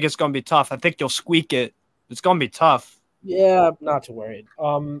still think it's gonna be tough. I think you'll squeak it. It's gonna be tough. Yeah, I'm not too worried.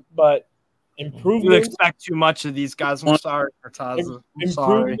 But improvement. You expect too much of these guys. I'm sorry, Cortazza. I'm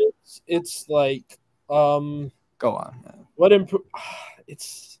sorry. It's like go on. Man. What improve?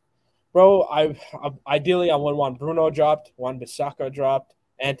 It's bro. I ideally I would want Bruno dropped, Wan-Bissaka dropped,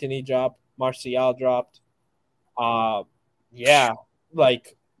 Anthony dropped, Martial dropped. Yeah,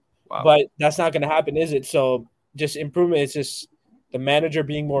 like, wow. But that's not gonna happen, is it? So just improvement is just the manager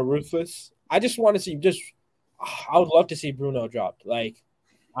being more ruthless. I just want to see I would love to see Bruno dropped. Like,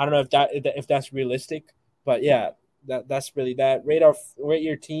 I don't know if that's realistic, but yeah, that's really that. Rate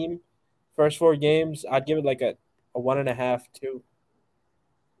your team first 4 games. I'd give it like a 1.5, 2.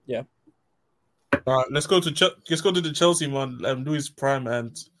 Yeah. All right, let's go to the Chelsea man. Luis Prime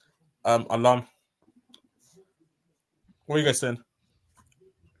and Alam. What are you guys saying?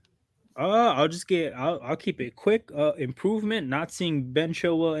 I'll keep it quick. Improvement. Not seeing Ben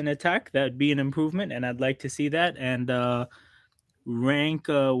Chilwell in attack. That'd be an improvement, and I'd like to see that. And rank.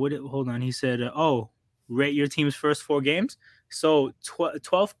 Hold on. He said, rate your team's first 4 games. So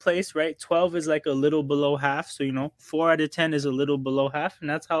 12th place, right? 12 is like a little below half. So 4 out of 10 is a little below half, and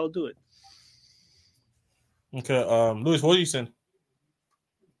that's how I'll do it. Okay, Lewis, what are you saying?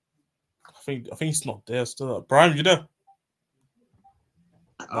 I think he's not there still. Brian, you there?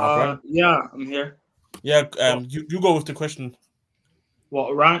 Brian? Yeah, I'm here. Yeah, you go with the question.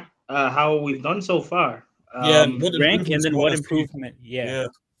 What rank? How we've done so far? Yeah, and what rank and improvements then you what want to see? improvement? Yeah.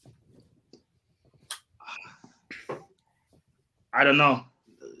 I don't know.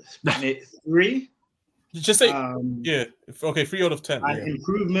 3. Just say okay, 3 out of 10. And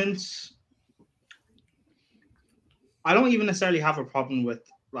improvements. I don't even necessarily have a problem with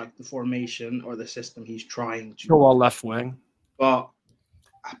like the formation or the system he's trying to. Go all left wing. But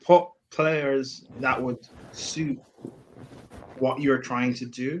I put players that would suit what you're trying to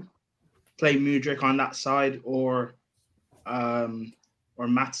do. Play Mudryk on that side or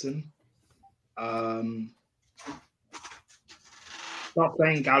Maatsen. Stop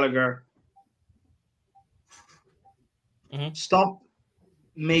playing Gallagher. Mm-hmm. Stop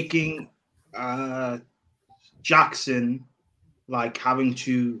making Jackson like having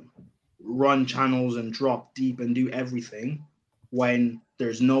to run channels and drop deep and do everything when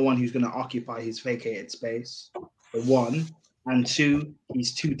there's no one who's going to occupy his vacated space. For 1, and 2,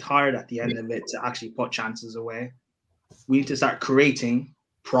 he's too tired at the end of it to actually put chances away. We need to start creating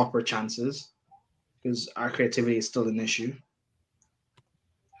proper chances because our creativity is still an issue.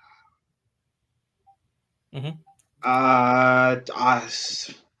 Mm-hmm.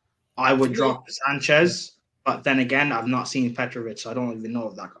 I would drop Sanchez, but then again, I've not seen Petrovic, so I don't even know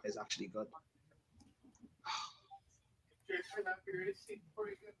if that guy is actually good.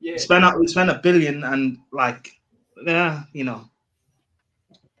 We spent $1 billion and like, you know,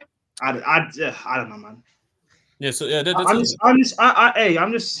 I don't know, man. Yeah, so yeah,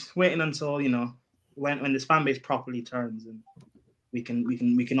 I'm just waiting until, you know, when this fan base properly turns and we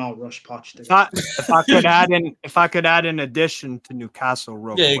can all rush Poch together. If I could add an addition to Newcastle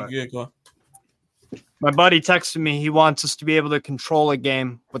real quick. Yeah, go on. My buddy texted me he wants us to be able to control a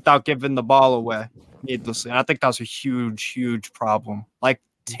game without giving the ball away needlessly. And I think that's a huge problem. Like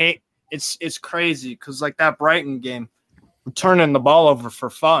it's crazy because like that Brighton game, we're turning the ball over for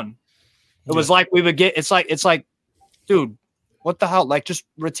fun. It was like we would get it's like, dude, what the hell? Like just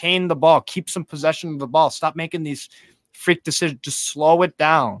retain the ball, keep some possession of the ball. Stop making these freak decisions. Just slow it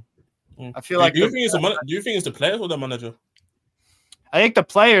down. I feel like do you think it's the players or the manager? I think the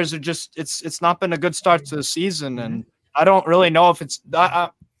players are just it's not been a good start to the season, and I don't really know if it's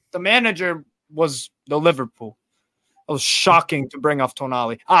the manager was the Liverpool. It was shocking to bring off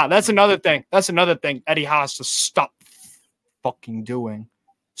Tonali. That's another thing. Eddie has to stop fucking doing.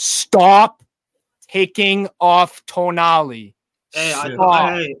 Stop taking off Tonali.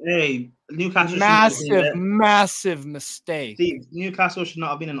 Hey, Newcastle. Massive mistake. See, Newcastle should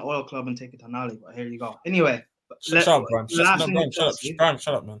not have been an oil club and take it Tonali, but here you go. Anyway. Shut up, Brian. Shut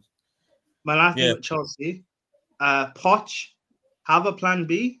up, man. My last thing with Chelsea, Poch, have a plan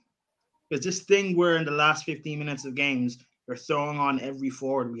B. Because this thing where in the last 15 minutes of games, you're throwing on every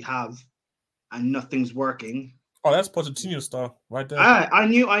forward we have and nothing's working. Oh, that's Pochettino style right there. I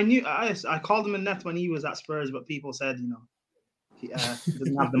knew. I called him a net when he was at Spurs, but people said, you know, he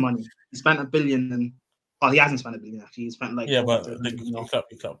doesn't have the money. He spent $1 billion he hasn't spent $1 billion actually. He spent like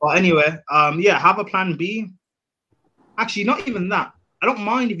But anyway, have a plan B. Actually, not even that. I don't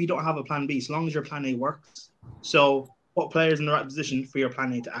mind if you don't have a plan B, as long as your plan A works. So, put players in the right position for your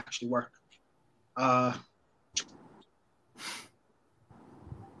plan A to actually work. Yeah,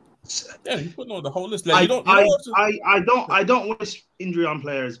 you put on the whole list. Like, I don't wish injury on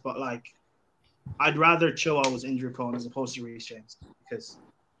players, but like, I'd rather Chilwell was injury prone as opposed to Reece James because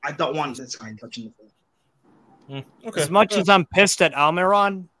I don't want this guy touching the field. Okay. As much as I'm pissed at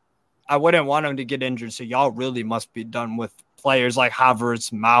Almiron, I wouldn't want him to get injured. So y'all really must be done with players like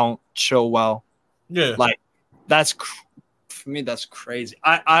Havertz, Mount, Chilwell. Yeah, like for me, that's crazy.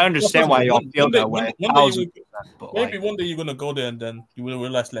 I understand why y'all feel that way. Maybe one day you're gonna go there and then you will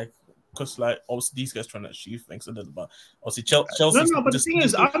realize, like, because like obviously these guys trying to achieve things, and then but obviously Chelsea. No, but the thing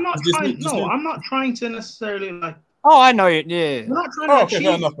is, I'm not trying to necessarily like. Oh, I know you. Yeah, we're not trying to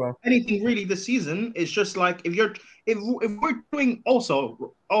achieve anything really this season. It's just like if we're doing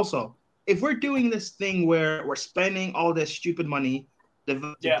also if we're doing this thing where we're spending all this stupid money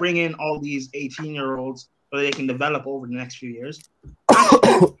to bring in all these 18-year-olds so they can develop over the next few years.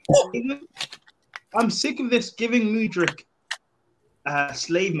 I'm sick of this giving Mudryk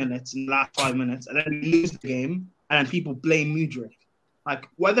slave minutes in the last 5 minutes and then we lose the game and then people blame Mudryk. Like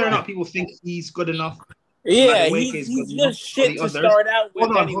whether or not people think he's good enough. Yeah, he's just shit to start out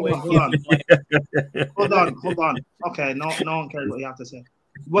with anyway. Hold on. Okay, no one cares what you have to say.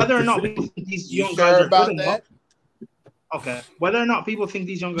 Whether or not people think these young guys are good enough. Okay, whether or not people think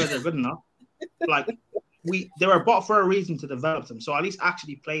these young guys are good enough, like they were bought for a reason to develop them. So at least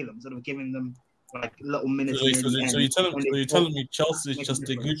actually play them instead of giving them like little minutes. So you're telling me Chelsea is just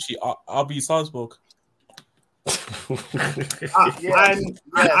the Gucci RB Salzburg?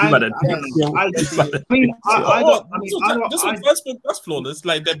 That's flawless.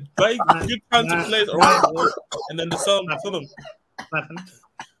 Like they're very good talented players around the world, and then they sell them.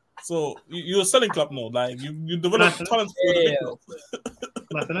 So you're a selling club now. Like you develop talent for the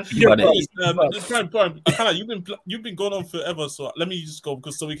big club. You've been going on forever. So let me just go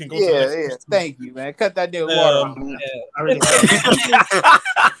so we can go. Yeah. Thank you, man. Cut that damn water. I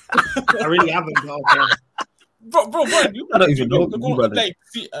really haven't. Bro, you I don't even know. Like,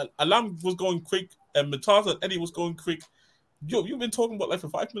 see, Alam was going quick, and Matata and Eddie was going quick. Yo, you've been talking about like for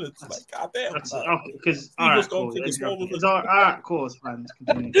 5 minutes. Like, goddamn. Because all right, cool. It's fine.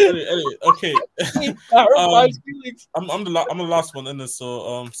 Anyway, okay. I'm the last one in this,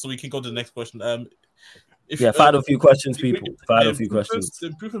 so we can go to the next question. Find a few questions, people. Find a few questions. The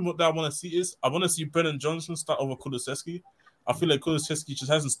improvement that I want to see is I want to see Brennan Johnson start over Kulusevski. I feel like Kulusevski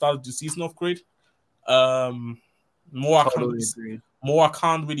just hasn't started the season off great. More I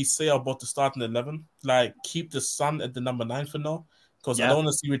can't really say about the starting 11. Like, keep the Son at the number 9 for now, because I don't want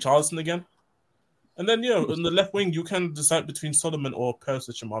to see Richarlison again. And then in the left wing, you can decide between Solomon or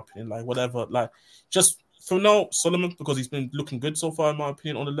Perisic, in my opinion. Like, whatever. Like, just for now, Solomon, because he's been looking good so far, in my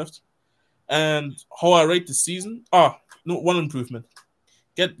opinion, on the left. And how I rate the season, one improvement.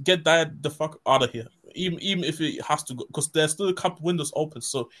 Get Dyer the fuck out of here. Even if it has to go, because there's still a couple windows open,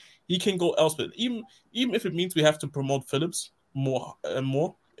 so he can go elsewhere. Even if it means we have to promote Phillips more and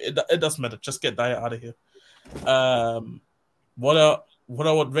more, it doesn't matter. Just get Dyer out of here. What I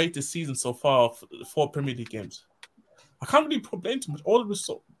would rate this season so far for Premier League games, I can't really complain too much. All of this,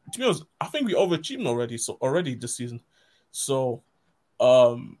 so to be honest, I think we overachieved already this season. So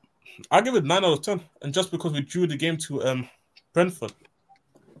I give it 9 out of 10, and just because we drew the game to Brentford.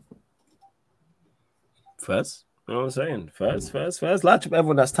 First, you know what I'm saying? First. Like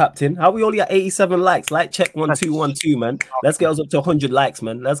everyone that's tapped in. How we only at 87 likes? Like check 1212, man. Let's get us up to 100 likes,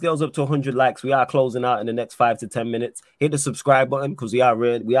 man. Let's get us up to 100 likes. We are closing out in the next 5 to 10 minutes. Hit the subscribe button because we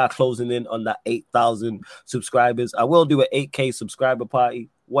are closing in on that 8,000 subscribers. I will do an 8K subscriber party.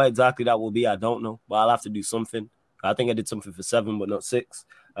 What exactly that will be, I don't know, but I'll have to do something. I think I did something for 7, but not 6.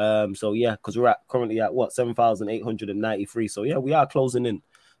 So yeah, because we're currently at 7,893. So yeah, we are closing in.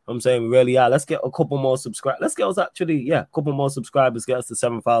 I'm saying we really are. Let's get a couple more subscribers. Let's get us a couple more subscribers. Get us to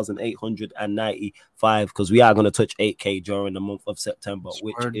 7,895 because we are going to touch 8K during the month of September,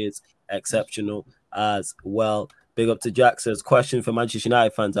 which is exceptional as well. Big up to Jack says, question for Manchester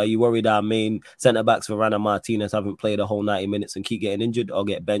United fans. Are you worried our main centre-backs Varane and Martinez haven't played a whole 90 minutes and keep getting injured or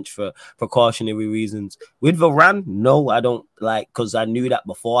get benched for precautionary reasons? With Varane, no, I don't because I knew that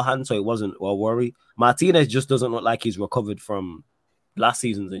beforehand, so it wasn't a worry. Martinez just doesn't look like he's recovered from last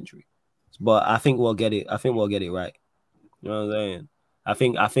season's injury, but I think we'll get it. I think we'll get it right. You know what I'm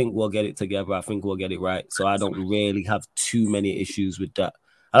saying? I think we'll get it together. I think we'll get it right. So I don't really have too many issues with that.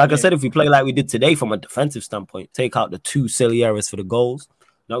 And like I said, if we play like we did today from a defensive standpoint, take out the 2 silly errors for the goals,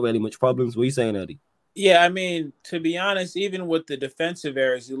 not really much problems. What are you saying, Eddie? Yeah, I mean, to be honest, even with the defensive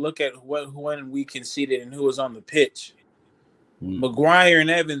errors, you look at when we conceded and who was on the pitch. Maguire and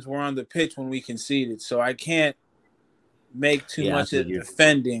Evans were on the pitch when we conceded, so I can't make too much of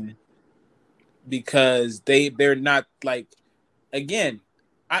defending because they're not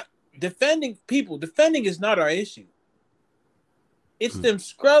defending is not our issue. It's them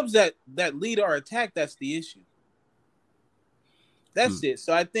scrubs that lead our attack that's the issue. That's it.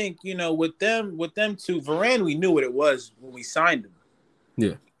 So I think, with them two, Varane, we knew what it was when we signed him.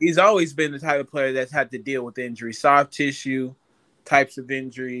 Yeah. He's always been the type of player that's had to deal with injury, soft tissue types of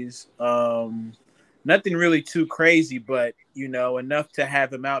injuries. Nothing really too crazy, but enough to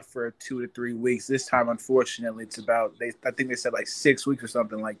have him out for 2 to 3 weeks. This time, unfortunately, it's about I think they said 6 weeks or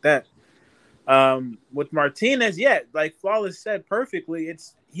something like that. With Martinez, like Flawless said perfectly,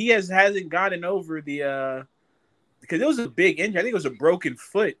 he hasn't gotten over the because it was a big injury. I think it was a broken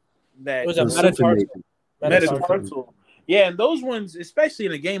foot that it was a metatarsal. Yeah, and those ones, especially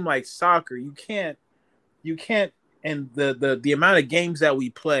in a game like soccer, you can't, and the amount of games that we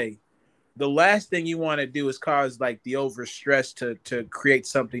play. The last thing you want to do is cause the overstress to create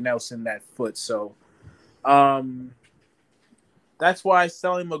something else in that foot. So, that's why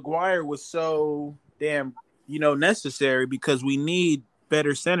selling Maguire was so damn, necessary because we need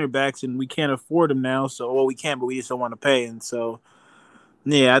better center backs and we can't afford them now. So, we can, but we just don't want to pay. And so,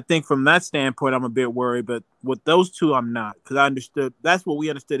 yeah, I think from that standpoint, I'm a bit worried. But with those two, I'm not because that's what we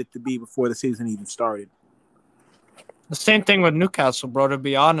understood it to be before the season even started. The same thing with Newcastle, bro. To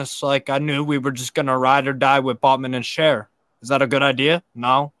be honest, like I knew we were just gonna ride or die with Botman and Cher. Is that a good idea?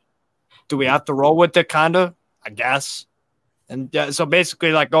 No. Do we have to roll with it? Kinda, I guess. And so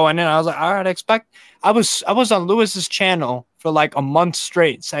basically, like going in, I was like, all right, I was on Lewis's channel for like a month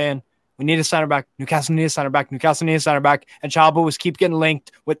straight saying we need a center back. Newcastle need a center back. Newcastle need a center back. And Chalba was keep getting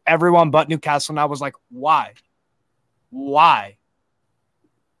linked with everyone but Newcastle. And I was like, why?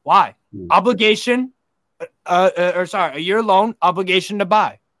 Obligation. A year loan, obligation to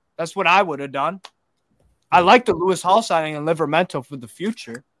buy. That's what I would have done. I like the Lewis Hall signing and Livramento for the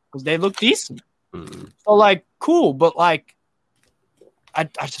future because they look decent. So like, cool, but like, I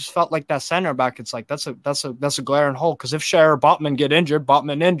just felt like that center back. It's like that's a glaring hole because if Cher or Botman get injured,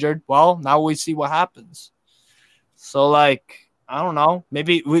 well, now we see what happens. So like, I don't know.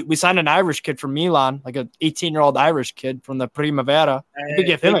 Maybe we signed an Irish kid from Milan, like an 18-year-old Irish kid from the Primavera. Maybe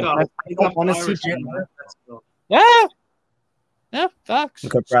give him Yeah, facts.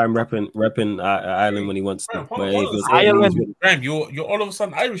 Look at Prime repping Ireland when he wants to. Prime, you're all of a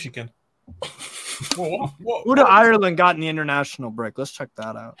sudden Irish again. Who did Ireland got in the international break? Let's check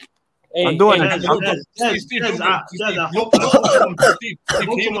that out. Hey, I'm doing it. Steve,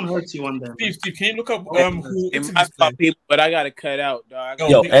 can you look up who people, but I gotta cut out, dog.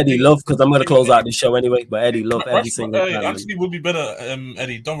 Yo, Eddie, love, because I'm gonna close out the show anyway. But Eddie, love every single time. Actually, would be better,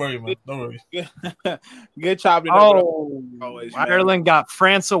 Eddie. Don't worry, man. Don't worry. Good chopping. Always, Ireland got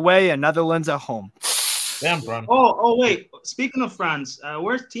France away and Netherlands at home. Damn, bro. Oh, wait. Speaking of France,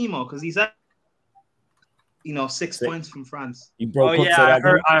 where's Timo? Because he's at 6 points from France. You broke up. Yeah,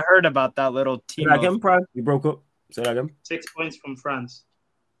 I heard about that little Timo. Say that again, Prime. You broke up. Say that again. 6 points from France.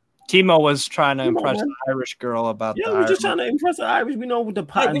 Timo was trying to impress an Irish girl about that. Yeah, we're just trying to impress the Irish. We know the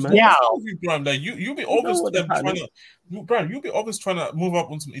pattern, man. Yeah. You be always trying to, Brian. You be always trying to move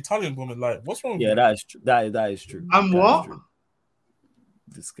up on some Italian woman. Like, what's wrong? Yeah, that is true. That is true. What?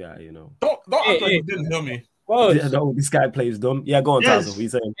 This guy, Don't act like you didn't hear me. Yeah, no, this guy plays dumb. Yeah, go on, Tazo. What are you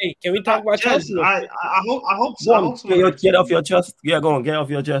saying? Hey, can we talk about Chelsea? I hope so. Get off your chest. Yeah, go on, get off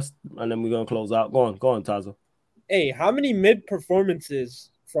your chest, and then we're gonna close out. Go on, Tazo. Hey, how many mid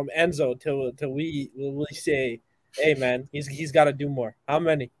performances from Enzo till we say, hey man, he's got to do more? How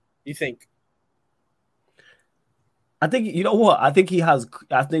many you think? I think you know what. I think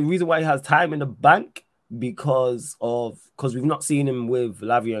the reason why he has time in the bank because we've not seen him with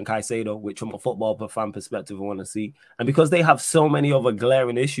Lavia and Caicedo, which from a football fan perspective I want to see, and because they have so many other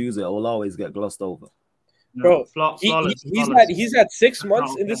glaring issues, it will always get glossed over. Bro, he's had 6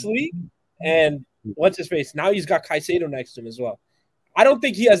 months in this league, and what's his face? Now he's got Caicedo next to him as well. I don't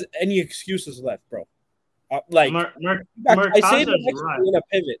think he has any excuses left, bro. Caicedo next to him in a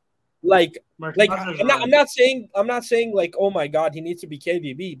pivot. I'm not saying like, oh my god, he needs to be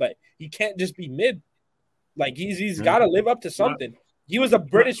KDB, but he can't just be mid. Like he's got to live up to something. He was a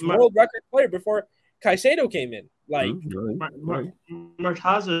British world record player before Caicedo came in. Like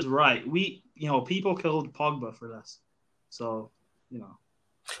Murtaza's right. People killed Pogba for this, so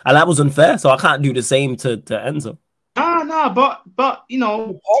and that was unfair. So I can't do the same to Enzo. But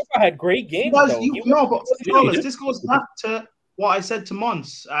Pogba had great games. This goes back to what I said to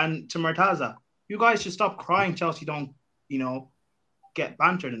Mons and to Murtaza. You guys should stop crying Chelsea don't, get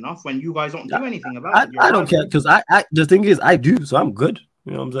bantered enough when you guys don't do anything about it. I don't care because I the thing is I do, so I'm good.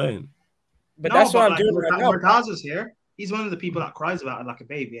 You know what I'm saying? But that's what I'm doing right now. Murtaza's here. He's one of the people that cries about it like a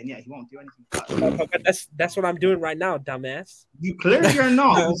baby, and yet he won't do anything about it. But that's what I'm doing right now, dumbass. You clearly are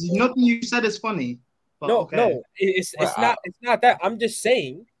not. Nothing you said is funny. No, it's not that. I'm just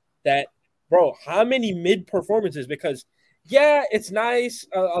saying that, bro. How many mid performances? Because it's nice,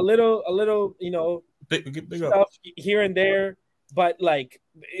 a little, big stuff up here and there, but like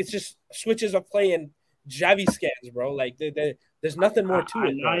it's just switches of play and Javi scans, bro. Like there's nothing more to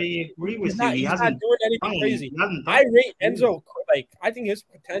it. I agree with you. He's not doing anything crazy. I rate Enzo. Like I think his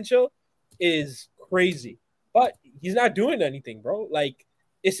potential is crazy, but he's not doing anything, bro. Like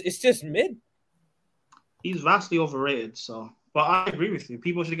it's just mid. He's vastly overrated. But I agree with you.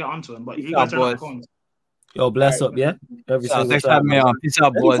 People should get onto him. But you guys are not going. Yo, bless up, yeah. Every single time. Peace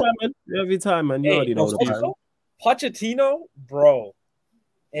out, boys. Every time, man. You already know the plan. Pochettino, bro.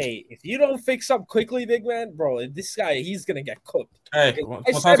 Hey, if you don't fix up quickly, big man, bro, this guy, he's gonna get cooked. Hey, all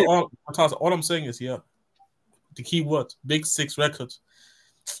I'm saying is, the key word, Big Six record.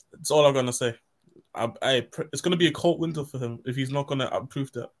 That's all I'm gonna say. It's gonna be a cold winter for him if he's not gonna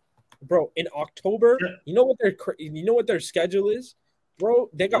improve that. Bro, in October, you know what their schedule is, bro.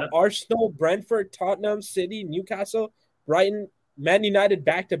 They got Arsenal, Brentford, Tottenham, City, Newcastle, Brighton, Man United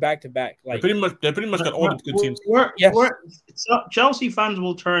back to back. Like they pretty much got all the good teams. Chelsea fans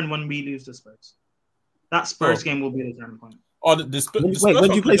will turn when we lose the Spurs. That Spurs game will be the turning point. Oh, the Spurs. Wait, when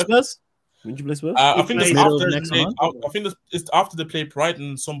do you play Spurs? When do you play Spurs? I think it's middle of after next they, month. I think it's after they play Brighton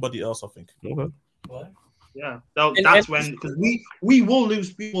and somebody else. I think. Okay. Yeah, that's when, because we will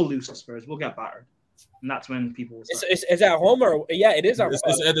lose to Spurs. We'll get battered, and that's when people will start. Is at home or it is at It's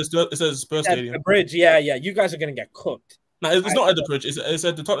at the Spurs Stadium. The Bridge. Yeah. You guys are gonna get cooked. No, it's not at the Bridge. It's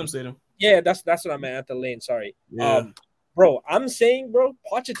at the Tottenham Stadium. Yeah, that's what I meant, at the Lane. Sorry. Yeah. Bro, I'm saying, bro,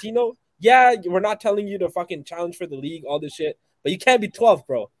 Pochettino. Yeah, we're not telling you to fucking challenge for the league, all this shit, but you can't be 12th,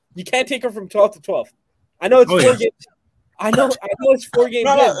 bro. You can't take her from 12th to 12th. I know it's 4 games. I know it's 4 games.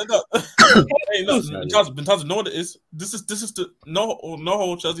 No. Hey, Bentaz, know what it is? This is the no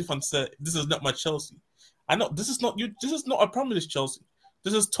whole Chelsea fan said this is not my Chelsea. I know this is not you. This is not a Premier League Chelsea.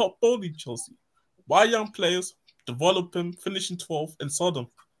 This is top 4 league Chelsea. Why young players develop him, finishing 12th, and sell them?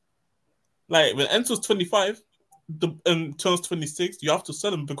 Like when Enzo's 25 and turns 26, you have to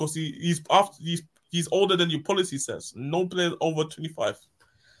sell him because he's older than your policy says. No player over 25.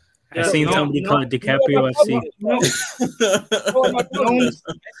 I've seen somebody call it DiCaprio FC.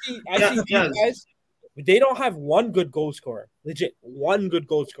 I see these guys. They don't have one good goal scorer. Legit, one good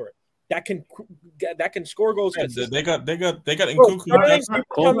goal scorer that can score goals. They got Nkunku.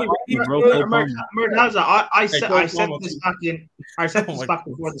 I said this back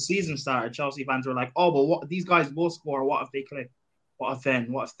before the season started. Chelsea fans were like, "Oh, but what these guys will score? What if they click? What if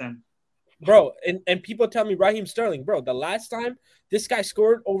then?" Bro, and people tell me Raheem Sterling, bro, the last time this guy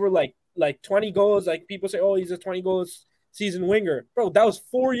scored over like 20 goals, like people say, oh, he's a 20 goals season winger. Bro, that was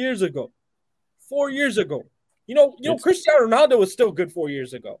 4 years ago. 4 years ago. You know, Cristiano Ronaldo was still good 4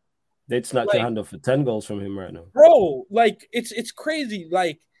 years ago. They'd snatch your hand off for 10 goals from him right now. Bro, like it's crazy.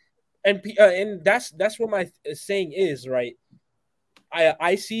 Like, and that's what my saying is, right?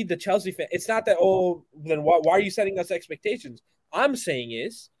 I see the Chelsea fan. It's not that, oh, then why are you setting us expectations? I'm saying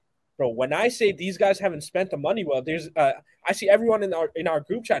is, bro, when I say these guys haven't spent the money well, there's I see everyone in our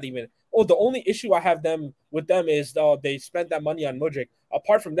group chat even. Oh, the only issue I have with them is they spent that money on Mudryk.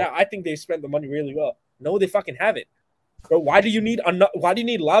 Apart from that, I think they spent the money really well. No, they fucking haven't. Bro, why do you need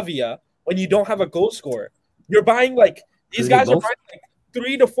Lavia when you don't have a goal scorer? You're buying these guys are buying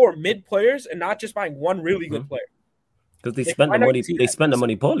 3 to 4 mid players and not just buying one really good player. Because they spend the money. They spend the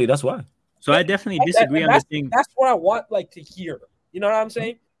money poorly. That's why. So I definitely disagree on this thing. That's what I want to hear. You know what I'm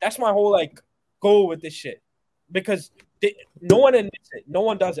saying? That's my whole goal with this shit, because no one admits it. No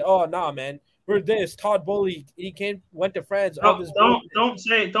one does it. Oh nah, man, we're this. Todd Bowley, he went to France. Don't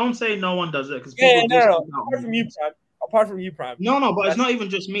say no one does it, because no. Apart from you, Prime. No, but it's not even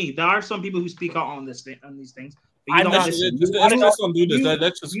just me. There are some people who speak out on these things. Let's just do this.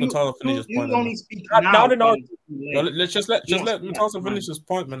 Let's just Matala finish his point. Let's just let Matala finish his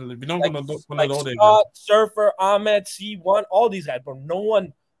point, man. We don't want to Scott, Surfer, Ahmed, C1, all these guys, bro. No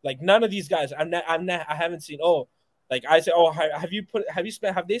one, none of these guys. I haven't seen. I say,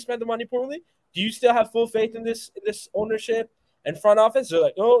 have they spent the money poorly? Do you still have full faith in this ownership and front office? They're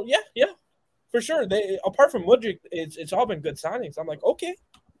like, oh yeah, for sure. They, apart from Mudryk, it's all been good signings. I'm like, okay,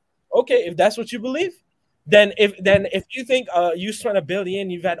 if that's what you believe. Then if you think you spent $1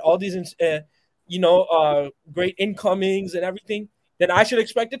 billion, you've had all these great incomings and everything, then I should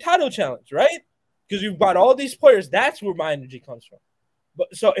expect a title challenge, right? Because you've bought all these players. That's where my energy comes from.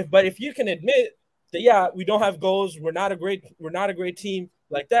 But if you can admit that we don't have goals, we're not a great team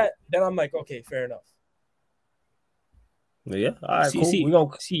like that, then I'm like, okay, fair enough. Yeah, all right, cool. See, we gonna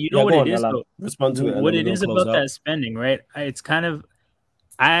you know what it is. Respond to it. What it is about that spending, right? It's kind of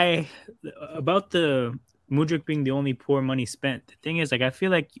about the Mudryk being the only poor money spent. The thing is, I feel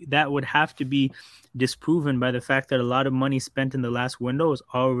like that would have to be disproven by the fact that a lot of money spent in the last window is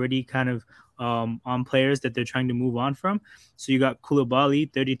already kind of on players that they're trying to move on from. So you got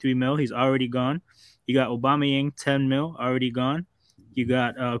Koulibaly, 33 mil, he's already gone. You got Aubameyang, 10 mil, already gone. You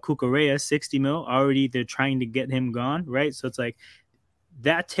got Cucurella, 60 mil, already they're trying to get him gone, right? So it's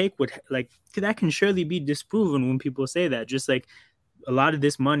that take would that can surely be disproven when people say that. Just a lot of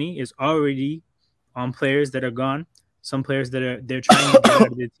this money is already on players that are gone, some players that they're trying to get out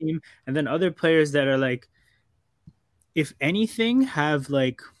of the team, and then other players that are if anything, have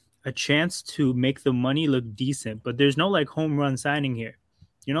a chance to make the money look decent, but there's no home run signing here.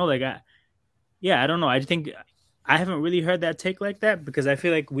 I don't know. I think I haven't really heard that take like that, because I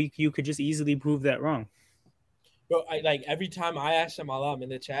feel you could just easily prove that wrong. Bro, every time I ask them in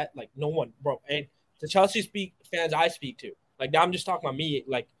the chat, no one, bro, and the Chelsea fans I speak to, now I'm just talking about me,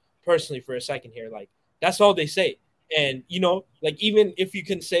 personally for a second here, that's all they say. And even if you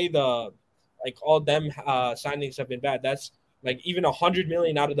can say the all them signings have been bad, that's even 100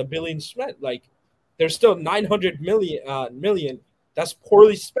 million out of the billion spent, there's still 900 million that's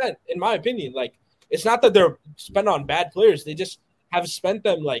poorly spent, in my opinion. It's not that they're spent on bad players. They just have spent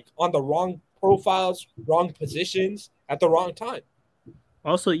them like on the wrong profiles, wrong positions at the wrong time.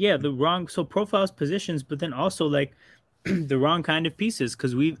 Also, yeah, the wrong profiles, positions, but then also like the wrong kind of pieces,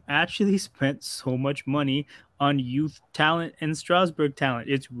 because we've actually spent so much money on youth talent and Strasbourg talent.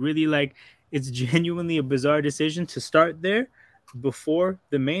 It's really like it's genuinely a bizarre decision to start there before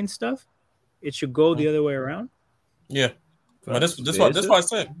the main stuff. It should go the other way around. Yeah. But that's why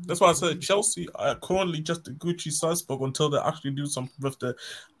I said Chelsea are currently just the Gucci Salzburg until they actually do something with the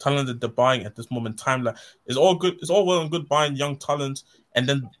talent that they're buying at this moment in time. Like, it's all good. It's all well and good buying young talent and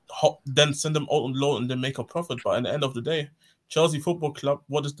then send them out on loan and then make a profit. But at the end of the day, Chelsea Football Club,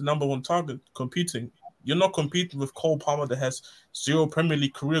 what is the number one target? Competing. You're not competing with Cole Palmer that has 0 Premier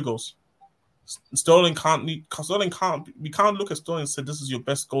League career goals. Sterling can't. We can't look at Sterling and say this is your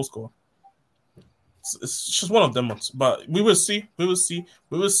best goal scorer. It's just one of them ones, but we will see.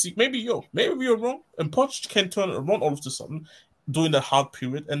 Maybe we are wrong, and Poch can turn it around all of a sudden during the hard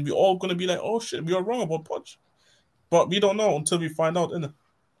period, and we're all gonna be like, "Oh shit, we are wrong about Poch," but we don't know until we find out. Innit?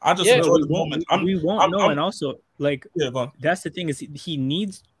 I just enjoy the moment. We won't know, and also like that's the thing is he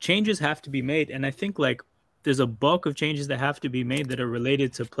needs changes have to be made, and I think like there's a bulk of changes that have to be made that are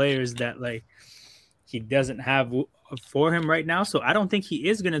related to players that like he doesn't have for him right now. So I don't think he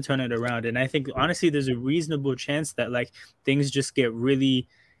is going to turn it around. And I think honestly, there's a reasonable chance that like things just get really,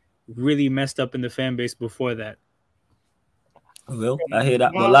 really messed up in the fan base before that. I hear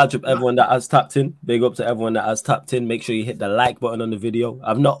that. But large up everyone that has tapped in. Big up to everyone that has tapped in. Make sure you hit the like button on the video.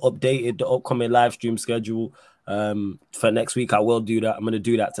 I've not updated the upcoming live stream schedule. For next week, I will do that. I'm going to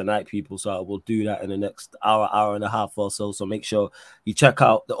do that tonight, people. So I will do that in the next hour and a half or so. So make sure you check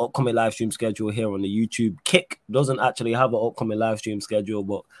out the upcoming live stream schedule here on the YouTube. Kick doesn't actually have an upcoming live stream schedule,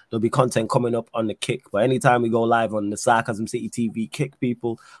 but there'll be content coming up on the Kick. But anytime we go live on the Sarcasm City TV Kick,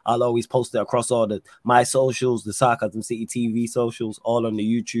 people, I'll always post it across all my socials, the Sarcasm City TV socials, all on the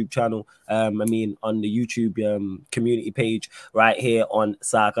YouTube channel. On the YouTube community page right here on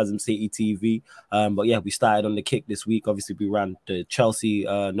Sarcasm City TV. But yeah, we started on the Kick this week. Obviously, we ran the Chelsea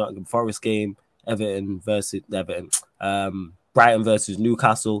Nottingham Forest game, Brighton versus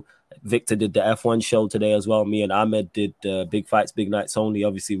Newcastle. Victor did the F1 show today as well. Me and Ahmed did Big Fights, Big Nights Only,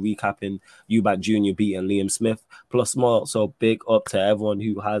 obviously recapping Eubank Jr. beating Liam Smith, plus more. So big up to everyone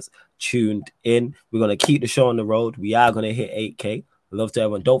who has tuned in. We're going to keep the show on the road. We are going to hit 8K. Love to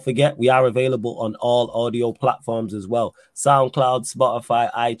everyone. Don't forget, we are available on all audio platforms as well. SoundCloud, Spotify,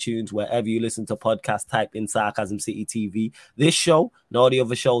 iTunes, wherever you listen to podcasts, type in Sarcasm City TV. This show and all the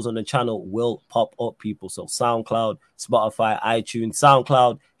other shows on the channel will pop up, people. So SoundCloud, Spotify, iTunes,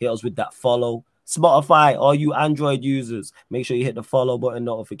 SoundCloud, hit us with that follow. Spotify, all you Android users, make sure you hit the follow button,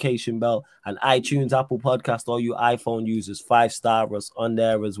 notification bell, and iTunes, Apple Podcast, all you iPhone users, 5-star us on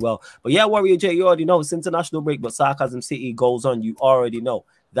there as well. But yeah, Warrior J, you already know it's international break, but Sarcasm City goes on. You already know.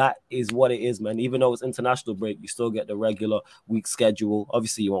 That is what it is, man. Even though it's international break, you still get the regular week schedule.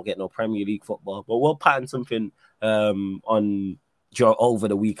 Obviously, you won't get no Premier League football, but we'll pattern something on over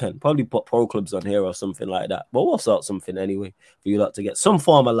the weekend. Probably put pro clubs on here or something like that. But we'll sort something anyway for you lot to get some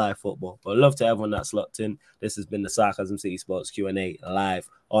form of live football. But love to everyone that's locked in. This has been the Sarcasm City Sports Q&A live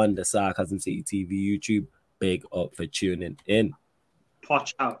on the Sarcasm City TV YouTube. Big up for tuning in.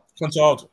 Watch out. Punch out.